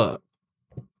yourself up.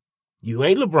 You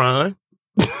ain't LeBron.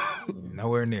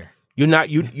 Nowhere near. You're not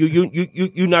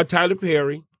you're not Tyler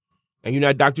Perry, and you're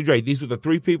not Dr. Dre. These were the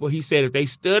three people he said if they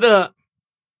stood up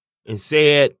and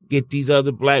said, get these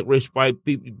other black rich white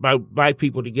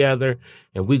people together,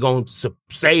 and we're going to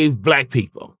save black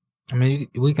people. I mean,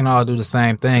 we can all do the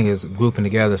same thing as grouping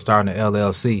together, starting an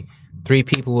LLC. 3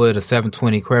 people with a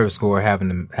 720 credit score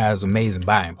has amazing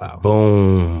buying power.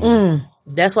 Boom.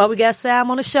 That's why we got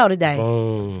Sam on the show today.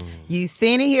 Boom. You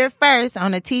seen it here first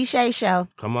on the T-Shay Show.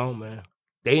 Come on, man.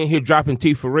 They in here dropping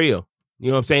tea for real. You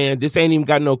know what I'm saying? This ain't even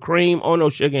got no cream or no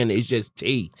sugar in it. It's just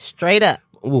tea. Straight up.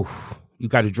 Oof. You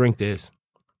got to drink this.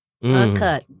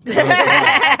 Uncut. You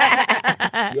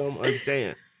don't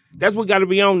understand. That's what got to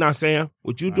be on now, Sam.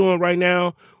 What you doing right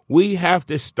now, we have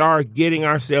to start getting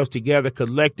ourselves together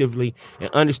collectively and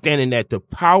understanding that the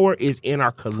power is in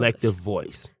our collective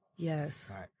voice.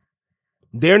 Yes.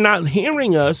 They're not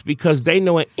hearing us because they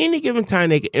know at any given time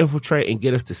they can infiltrate and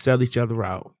get us to sell each other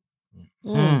out.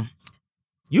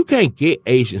 You can't get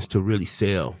Asians to really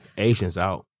sell Asians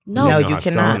out. No, you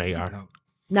cannot. They are.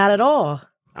 Not at all.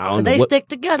 They what, stick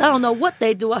together. I don't know what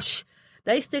they do.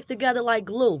 They stick together like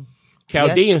glue.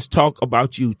 Chaldeans talk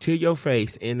about you to your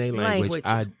face in their language.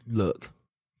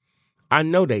 I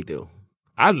know they do.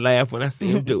 I laugh when I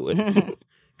see them do it.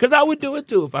 Because I would do it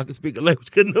too if I could speak a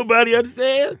language. Could nobody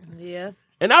understand? Yeah.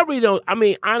 And I really don't, I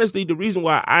mean, honestly, the reason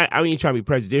why I ain't trying to be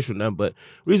prejudicial or nothing, but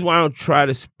the reason why I don't try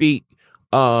to speak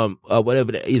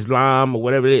whatever the Islam or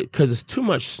whatever it is, because it's too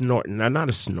much snorting. I'm not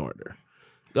a snorter.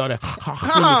 Oh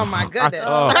my goodness.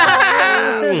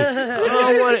 I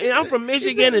don't want to, I'm from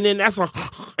Michigan, and then that's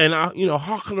and I,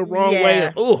 hawk the wrong way.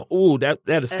 And,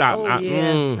 that'll stop. I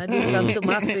do something to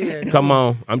my spirit. Come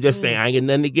on. I'm just saying, I ain't got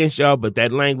nothing against y'all, but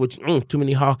that language, too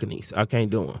many hawkinies. I can't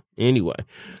do them. Anyway.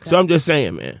 Okay. So I'm just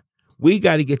saying, man, we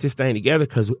got to get this thing together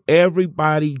because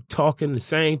everybody talking the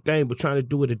same thing, but trying to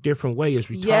do it a different way is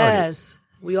retarded. Yes.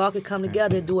 We all could come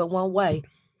together and do it one way.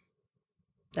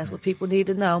 That's what people need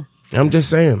to know. I'm just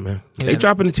saying, man. Yeah. They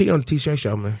dropping the tea on the T-Shirt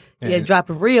Show, man. Yeah,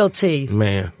 dropping real tea,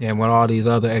 man. And what all these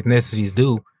other ethnicities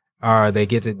do are they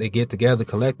get together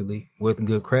collectively with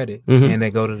good credit, and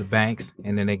they go to the banks,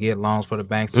 and then they get loans for the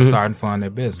banks to start and fund their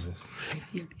businesses.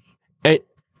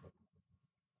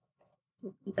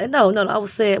 No. I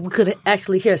was saying we could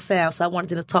actually hear Sam, so I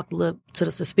wanted to talk a little to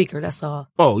the speaker. That's all.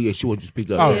 Oh yeah, she wanted to speak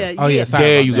up. Yeah. Sorry.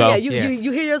 There you go. Yeah,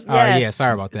 you hear us? Yeah.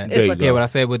 Sorry about that. Okay. What I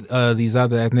said with these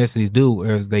other ethnicities do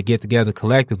is they get together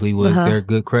collectively with their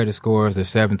good credit scores, their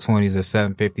 720s, their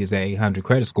 750s, their 800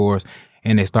 credit scores,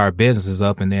 and they start businesses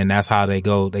up, and then that's how they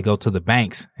go to the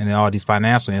banks and then all these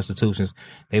financial institutions.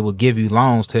 They will give you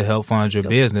loans to help fund your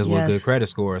business with good credit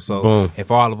scores. So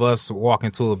if all of us walk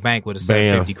into a bank with a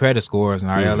 750 credit scores in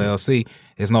our LLC,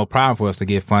 it's no problem for us to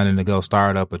get funding to go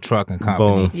start up a trucking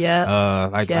company. Boom. Yeah.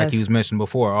 Like you was mentioned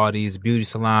before, all these beauty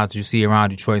salons you see around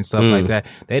Detroit and stuff like that,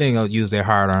 they didn't go use their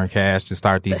hard-earned cash to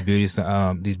start these beauty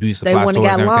supply stores and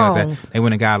everything like that. They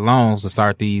went and got loans to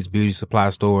start these beauty supply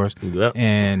stores,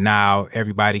 and now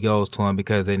everybody goes to them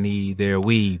because they need their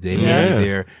weave, they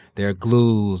need their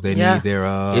glues, they need their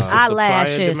it's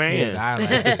eyelashes.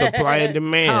 It's a supply and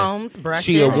demand. Combs,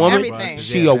 brushes, everything.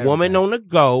 She a woman on the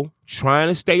go, trying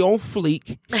to stay on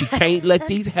fleek. She can't let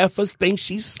these heifers think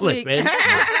she's slipping.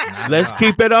 Let's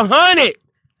keep it 100.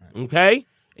 Okay?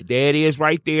 There it is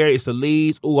right there. It's the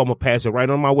leads. Ooh, I'm going to pass it right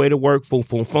on my way to work. Boom,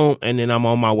 boom, boom. And then I'm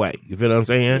on my way. You feel what I'm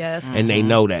saying? Yes. And they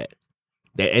know that.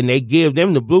 And they give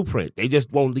them the blueprint. They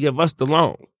just won't give us the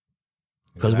loan.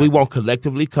 Because we won't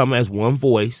collectively come as one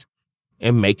voice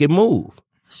and make it move.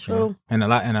 It's true. Yeah. And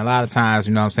a lot of times,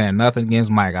 you know what I'm saying, nothing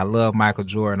against Mike. I love Michael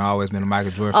Jordan. Always been a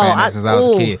Michael Jordan fan since I was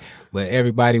a kid. But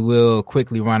everybody will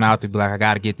quickly run out to be like, I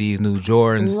got to get these new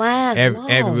Jordans.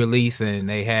 Every release, and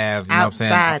they have, you know what I'm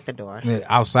saying? Outside the door.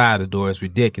 Outside the door. It's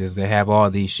ridiculous. They have all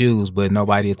these shoes, but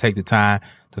nobody will take the time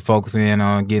to focus in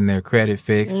on getting their credit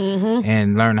fixed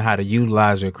and learning how to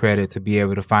utilize their credit to be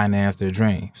able to finance their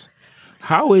dreams.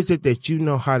 How is it that you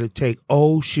know how to take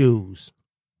old shoes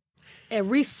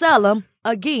and resell them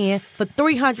again for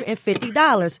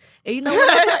 $350? And you know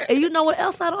what else? And you know what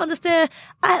else I don't understand?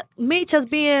 Me just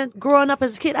being growing up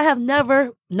as a kid, I have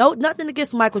never nothing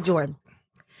against Michael Jordan.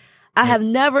 He have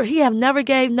never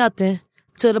gave nothing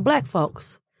to the black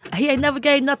folks. He ain't never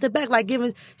gave nothing back,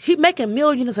 he making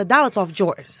millions of dollars off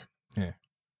Jordans. Yeah.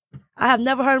 I have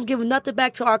never heard him giving nothing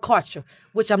back to our culture,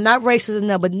 which I'm not racist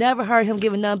enough, but never heard him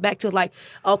giving nothing back to, like,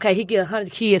 okay, he get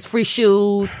 100 kids free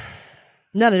shoes.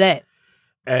 None of that.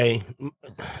 Hey,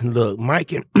 look,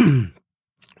 Mike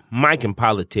in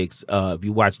politics, if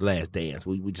you watch Last Dance,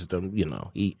 we just don't,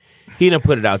 he done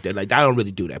put it out there. Like, I don't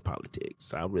really do that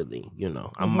politics. I really,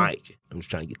 I'm Mike. I'm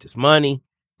just trying to get this money.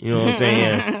 You know what I'm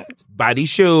saying? Buy these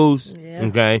shoes. Yeah.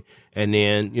 Okay. And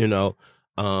then,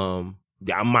 I'm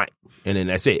Mike. And then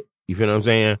that's it. You feel what I'm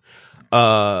saying?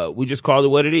 We just call it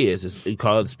what it is. We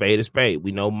call it a spade.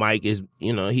 We know Mike is,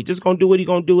 he just gonna do what he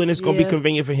gonna do, and it's gonna be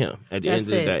convenient for him at the end of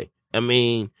the day. I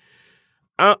mean,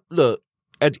 look,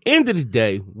 at the end of the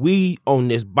day, we on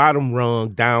this bottom rung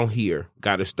down here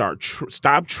got to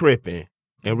stop tripping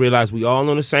and realize we all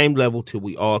on the same level till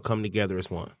we all come together as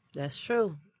one. That's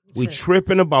true. We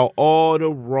tripping about all the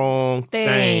wrong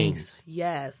things.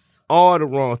 Yes. All the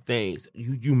wrong things.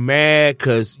 You mad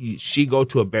because she go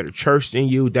to a better church than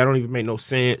you. That don't even make no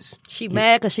sense. She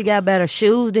mad because she got better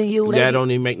shoes than you. That don't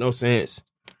even make no sense.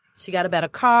 She got a better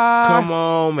car. Come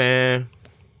on, man.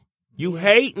 You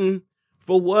hating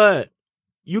for what?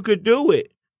 You could do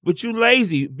it, but you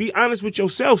lazy. Be honest with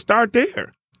yourself. Start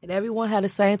there. And everyone had the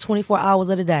same 24 hours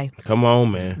of the day. Come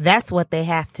on, man. That's what they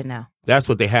have to know. That's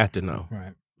what they have to know.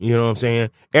 Right. You know what I'm saying?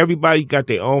 Everybody got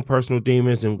their own personal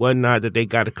demons and whatnot that they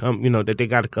got to come,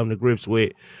 to grips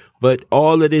with. But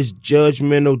all of this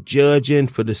judgmental judging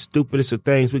for the stupidest of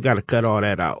things, we got to cut all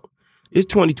that out. It's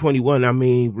 2021. I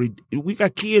mean, we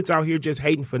got kids out here just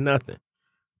hating for nothing.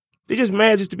 They're just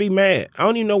mad just to be mad. I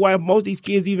don't even know why most of these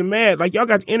kids even mad. Like, y'all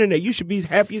got the internet. You should be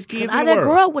happy as kids in the world. I didn't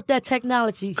grow up with that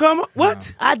technology. Come on.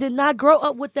 What? I did not grow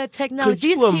up with that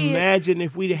technology. Could you imagine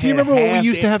if we had Do you remember what we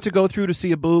used to have to go through to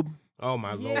see a boob? Oh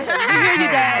my Lord!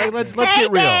 Let's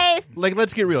get real. Dave.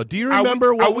 Let's get real. Do you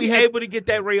remember what we had? Able to get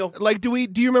that real? Like, do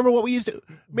you remember what we used to?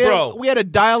 Man, bro, we had a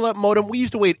dial-up modem. We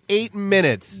used to wait 8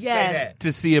 minutes. Yes.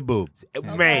 To see a boob.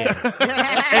 Man,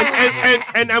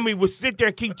 and I mean, we'll sit there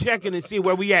and keep checking and see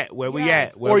where we at. Where we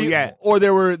at? Or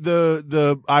there were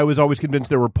the. I was always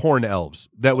convinced there were porn elves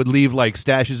that would leave like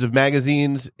stashes of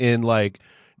magazines in like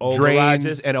old drains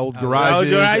garages. And old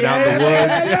garages and out in the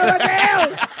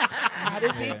woods. How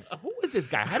does he? Who is this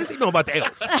guy? How does he know about the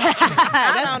elves?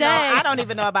 I don't know. I don't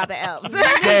even know about the elves.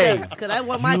 Dave, because I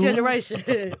want my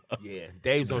generation. Yeah,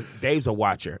 Dave's a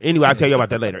watcher. Anyway, I'll tell you about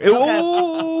that later.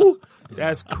 Ooh,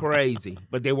 that's crazy.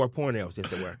 But they were porn elves. Yes,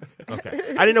 they were. Okay,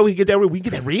 I didn't know we could get that real. We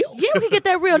can get that real? Yeah, we can get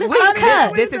that real. This is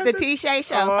uncut. This is the T-Shay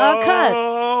Show.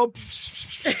 Uncut.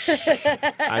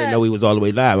 I didn't know he was all the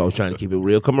way live. I was trying to keep it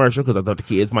real commercial because I thought the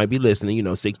kids might be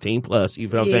listening. 16 plus. You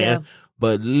feel what I'm saying?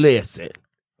 But listen.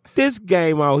 This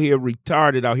game out here,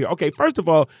 retarded out here. Okay, first of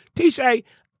all, T-Shay,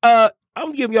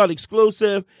 I'm giving y'all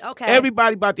exclusive. Okay.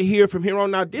 Everybody about to hear from here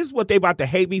on out. This is what they about to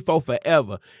hate me for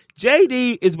forever.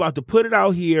 JD is about to put it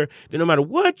out here that no matter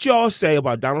what y'all say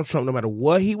about Donald Trump, no matter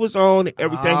what he was on and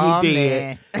everything he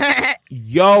did,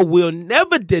 y'all will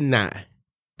never deny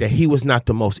that he was not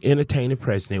the most entertaining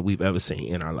president we've ever seen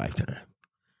in our lifetime.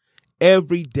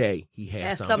 Every day he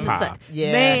had something pop.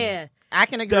 Yeah. Man. I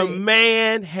can agree. The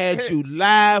man had you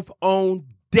live on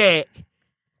deck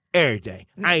every day.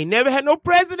 I ain't never had no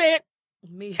president.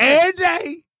 Me. Every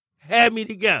day had me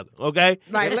together, okay?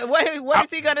 Like, what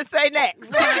is he going to say next?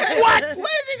 What? What is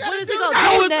he going to do?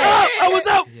 I was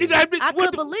up. I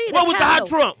couldn't believe what was the hot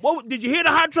Trump? Did you hear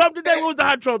the hot Trump today? What was the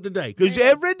hot Trump today? Because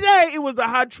every day it was a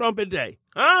hot Trump day.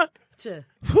 Huh? Sure.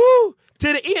 Whew.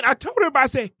 To the end, I told everybody, I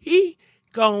said, he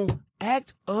gonna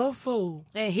act a fool.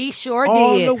 And he sure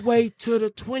all did. All the way to the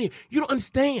 20th. You don't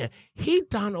understand. He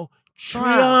Donald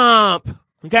Trump.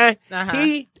 Okay? Uh-huh.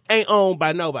 He ain't owned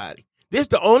by nobody. This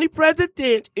the only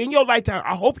president in your lifetime.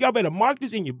 I hope y'all better mark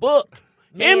this in your book.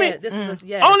 Hear me? This is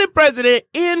yes. Only president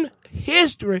in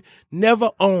history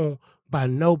never owned by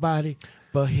nobody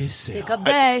but himself. Pick up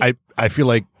day. I feel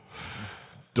like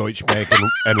Deutsche Bank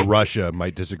and Russia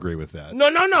might disagree with that. No,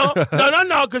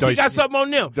 because he got something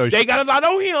on them. They got a lot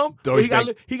on him.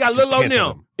 He got a little on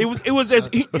them. It was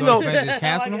just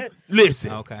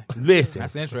Listen. Okay. Listen.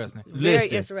 That's interesting. Very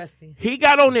interesting. He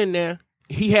got on in there.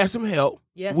 He had some help.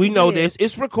 Yes, we know did. this.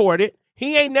 It's recorded.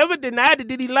 He ain't never denied it.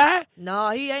 Did he lie? No,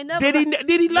 he ain't never. Did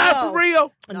he lie for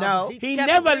real? No. He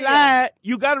never lied.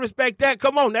 You got to respect that.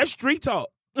 Come on, that's street talk.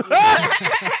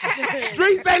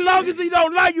 Street say long as he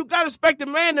don't lie, you got to respect the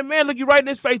man. The man look you right in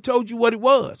his face, told you what it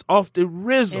was off the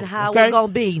rizzle. And how it's going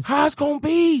to be. How it's going to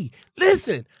be.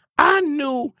 Listen, I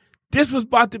knew this was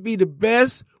about to be the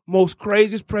best, most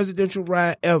craziest presidential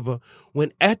ride ever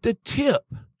when at the tip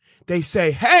they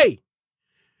say, hey,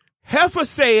 Heifer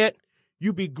said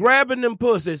you be grabbing them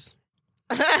pussies.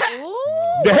 We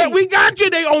got you.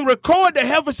 They on record. The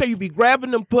Heifer say you be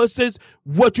grabbing them pussies.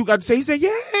 What you got to say? He said,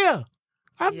 yeah.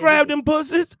 I grabbed them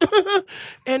pussies.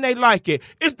 And they like it.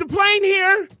 Is the plane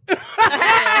here?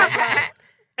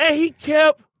 And he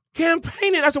kept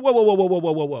campaigning. I said,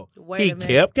 whoa. He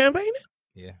kept campaigning?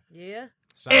 Yeah.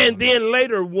 And then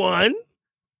later won.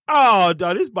 Oh,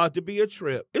 dog, this about to be a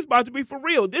trip. It's about to be for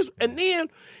real. And then,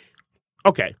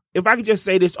 okay, if I could just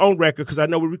say this on record, because I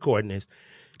know we're recording this.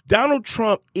 Donald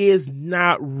Trump is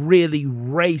not really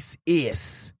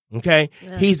racist, okay?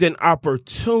 Yeah. He's an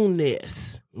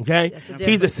opportunist, okay?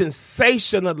 He's a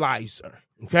sensationalizer,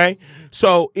 okay?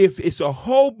 So if it's a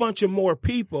whole bunch of more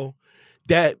people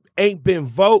that ain't been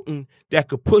voting that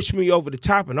could push me over the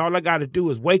top and all I got to do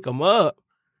is wake them up,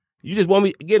 you just want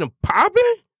me to get them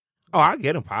popping? Oh, I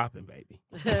get them popping, baby.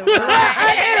 I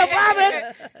get them popping.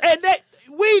 And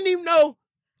we didn't even know.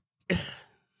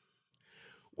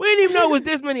 We didn't even know it was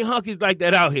this many hunkies like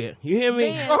that out here. You hear me?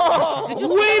 We did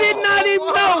not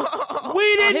even know.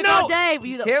 We didn't know. Dave,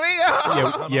 here we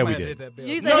go. Yeah, we did.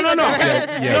 No.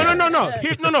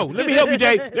 No. Let me help you,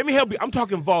 Dave. Let me help you. I'm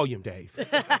talking volume, Dave.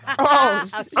 I'm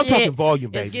talking volume,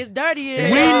 baby. It gets dirty.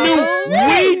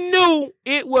 We knew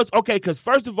it was okay. Because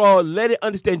first of all, let it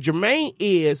understand. Jermaine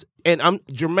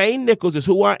Nichols is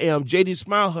who I am. JD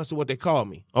Smile Hustle, what they call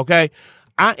me. Okay.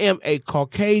 I am a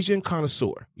Caucasian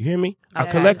connoisseur. You hear me? I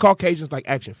collect Caucasians like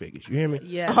action figures. You hear me?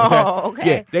 Yeah. Oh,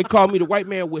 okay. Yeah, they call me the white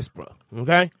man whisperer.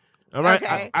 Okay? All right?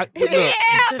 Okay.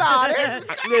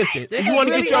 Listen, if you want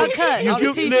to get your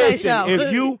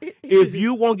if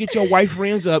you want to get your white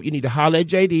friends up, you need to holler at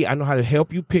JD. I know how to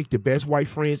help you pick the best white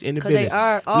friends in the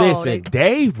business. Listen,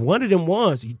 Dave, one of them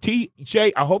ones.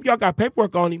 Shay, I hope y'all got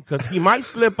paperwork on him because he might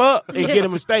slip up and get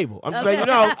him a stable. I'm just letting you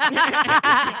know.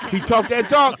 He talk that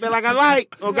talk that like I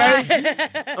like.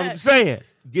 Okay, I'm just saying.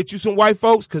 Get you some white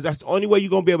folks because that's the only way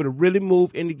you're going to be able to really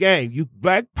move in the game. You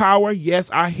black power, yes,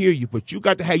 I hear you, but you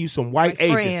got to have you some white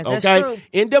agents, okay?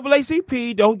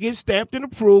 NAACP don't get stamped and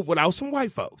approved without some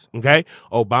white folks, okay?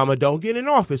 Obama don't get in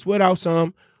office without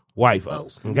some white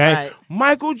folks, okay? Right.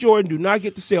 Michael Jordan do not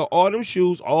get to sell all them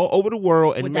shoes all over the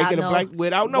world and make it a black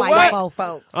without no white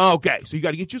folks. Okay, so you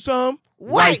got to get you some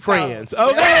white friends. Okay.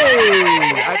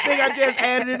 I think I just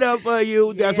added it up for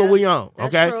you. That's what we on.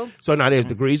 Okay. True. So now there's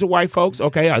degrees of white folks.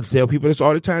 Okay. I tell people this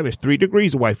all the time. There's 3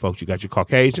 degrees of white folks. You got your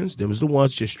Caucasians. Them is the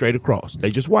ones just straight across. They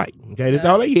just white. Okay. That's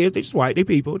all they is. They just white. They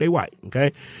people. They white.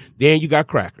 Okay. Then you got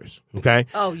crackers. Okay.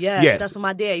 Oh, yeah. Yes. That's what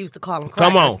my dad used to call them,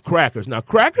 crackers. Come on. Crackers. Now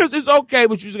crackers is okay,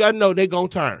 but you just got to know they going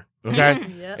to turn.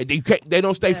 Okay. They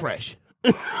don't stay fresh.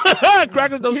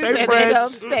 Crackers don't stay fresh. They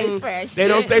don't stay fresh. They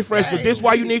don't stay fresh. But this is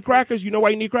why you need crackers. You know why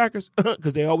you need crackers?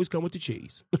 Because they always come with the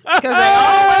cheese. Because they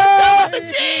always come with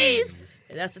the cheese.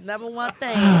 That's the number one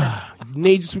thing. You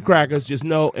need some crackers. Just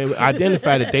know and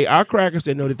identify that they are crackers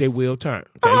and know that they will turn.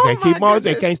 Okay? You can't keep them all.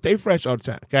 They can't stay fresh all the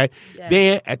time. Okay. Yeah.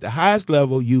 Then at the highest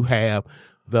level, you have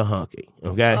the hunky.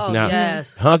 Okay. Oh, now,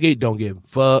 yes. Hunky don't give a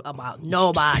fuck about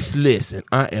nobody. Listen,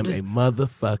 I am a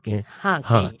motherfucking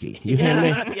hunky. You hear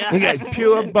me? You got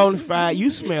pure bona fide. You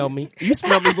smell me. You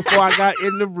smelled me before I got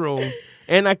in the room.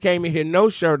 And I came in here, no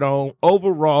shirt on,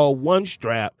 overall, 1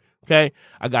 strap. Okay.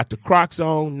 I got the Crocs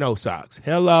on, no socks.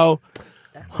 Hello.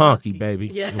 That's hunky, baby.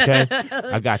 Yeah. Okay.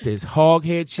 I got this hog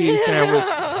head cheese sandwich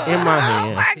in my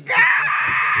hand. Oh my God.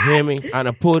 You hear me? I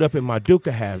done pulled up in my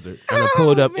Duca Hazard. I done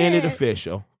pulled up in it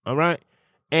official. All right?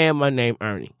 And my name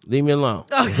Ernie. Leave me alone.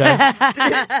 Okay?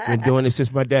 Been doing this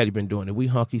since my daddy been doing it. We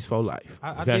hunkies for life.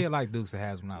 Okay? I did like Dukes of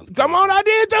Hazzard when I was a kid. Come on, I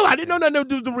did too. I didn't know nothing to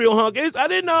do with the real hunkies. I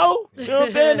didn't know. You know what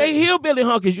I'm saying? They hillbilly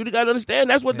hunkies. You got to understand.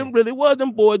 That's what them really was.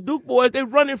 Them boys, Duke boys, they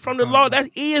running from the law. That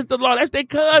is the law. That's their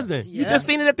cousin. Yeah. You just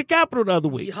seen it at the Capitol the other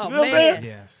week. Oh, you know what I'm saying?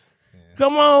 Yes.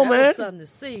 Come on, That man. was something to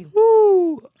see.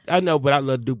 Woo. I know, but I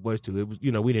love Duke Boys too. It was,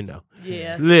 we didn't know.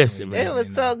 Yeah. Listen, man. It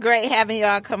was so great having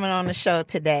y'all coming on the show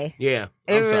today. Yeah.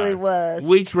 It really was.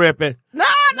 We tripping. No,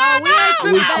 we ain't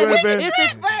tripping. We tripping.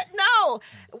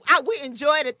 We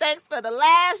enjoyed it. Thanks for the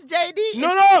laughs, JD.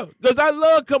 No, because I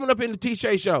love coming up in the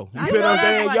T-Shay show. You feel what I'm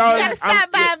saying? right. Y'all, You gotta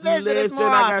stop by and visit us more I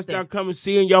gotta often. start coming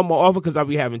seeing y'all more often because I'll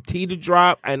be having tea to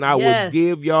drop, and I will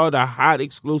give y'all the hot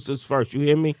exclusives first. You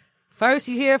hear me? First,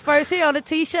 you hear it first here on the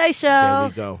T-Shay Show. There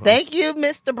we go. Thank you,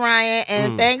 Mr. Brian,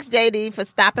 and thanks, JD, for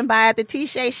stopping by at the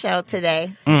T-Shay show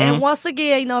today. And once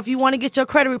again, if you want to get your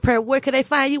credit repaired, where can they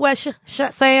find you at,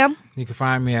 Sam? You can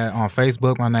find me on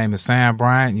Facebook. My name is Sam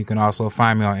Bryant. You can also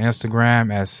find me on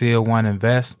Instagram at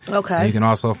Seal1Invest. Okay. And you can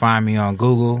also find me on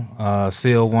Google,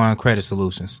 Seal1 Credit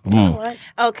Solutions. All right.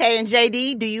 Okay, and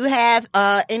JD, do you have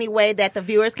any way that the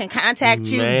viewers can contact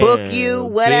you, Man, book you,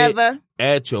 whatever?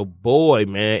 At your boy,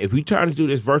 man. If we trying to do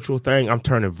this virtual thing, I'm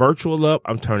turning virtual up.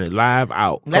 I'm turning live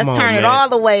out. Let's Come on, turn it man. all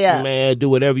the way up. Man, do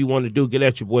whatever you want to do. Get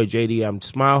at your boy, JD. I'm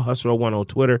Smile Hustler 1 on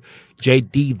Twitter.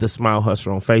 JD, the Smile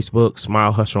Hustler on Facebook.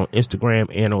 Smile Hustler on Instagram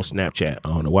and on Snapchat. I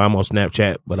don't know why I'm on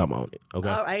Snapchat, but I'm on it. Okay.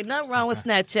 All right, nothing wrong with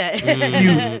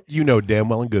Snapchat. You know damn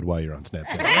well and good why you're on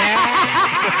Snapchat.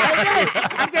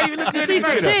 I can't even look You see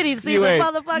some titties, see some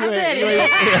motherfucking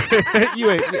titties.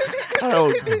 You ain't.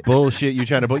 Oh, bullshit you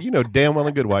trying to. But you know damn well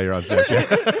and good why you're on Snapchat.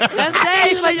 That's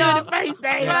Dave for y'all. face,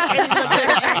 Dave.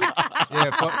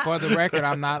 Yeah, for the record,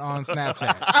 I'm not on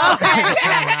Snapchat. Oh,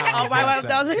 right.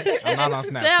 I'm not on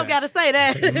Snapchat. Sam got to say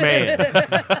that. Man,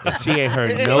 if she ain't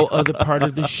heard no other part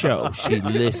of the show, she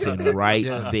listened right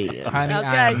there. Honey, Okay.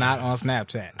 I am not on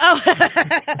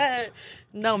Snapchat.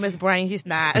 No, Miss Brain, he's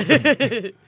not.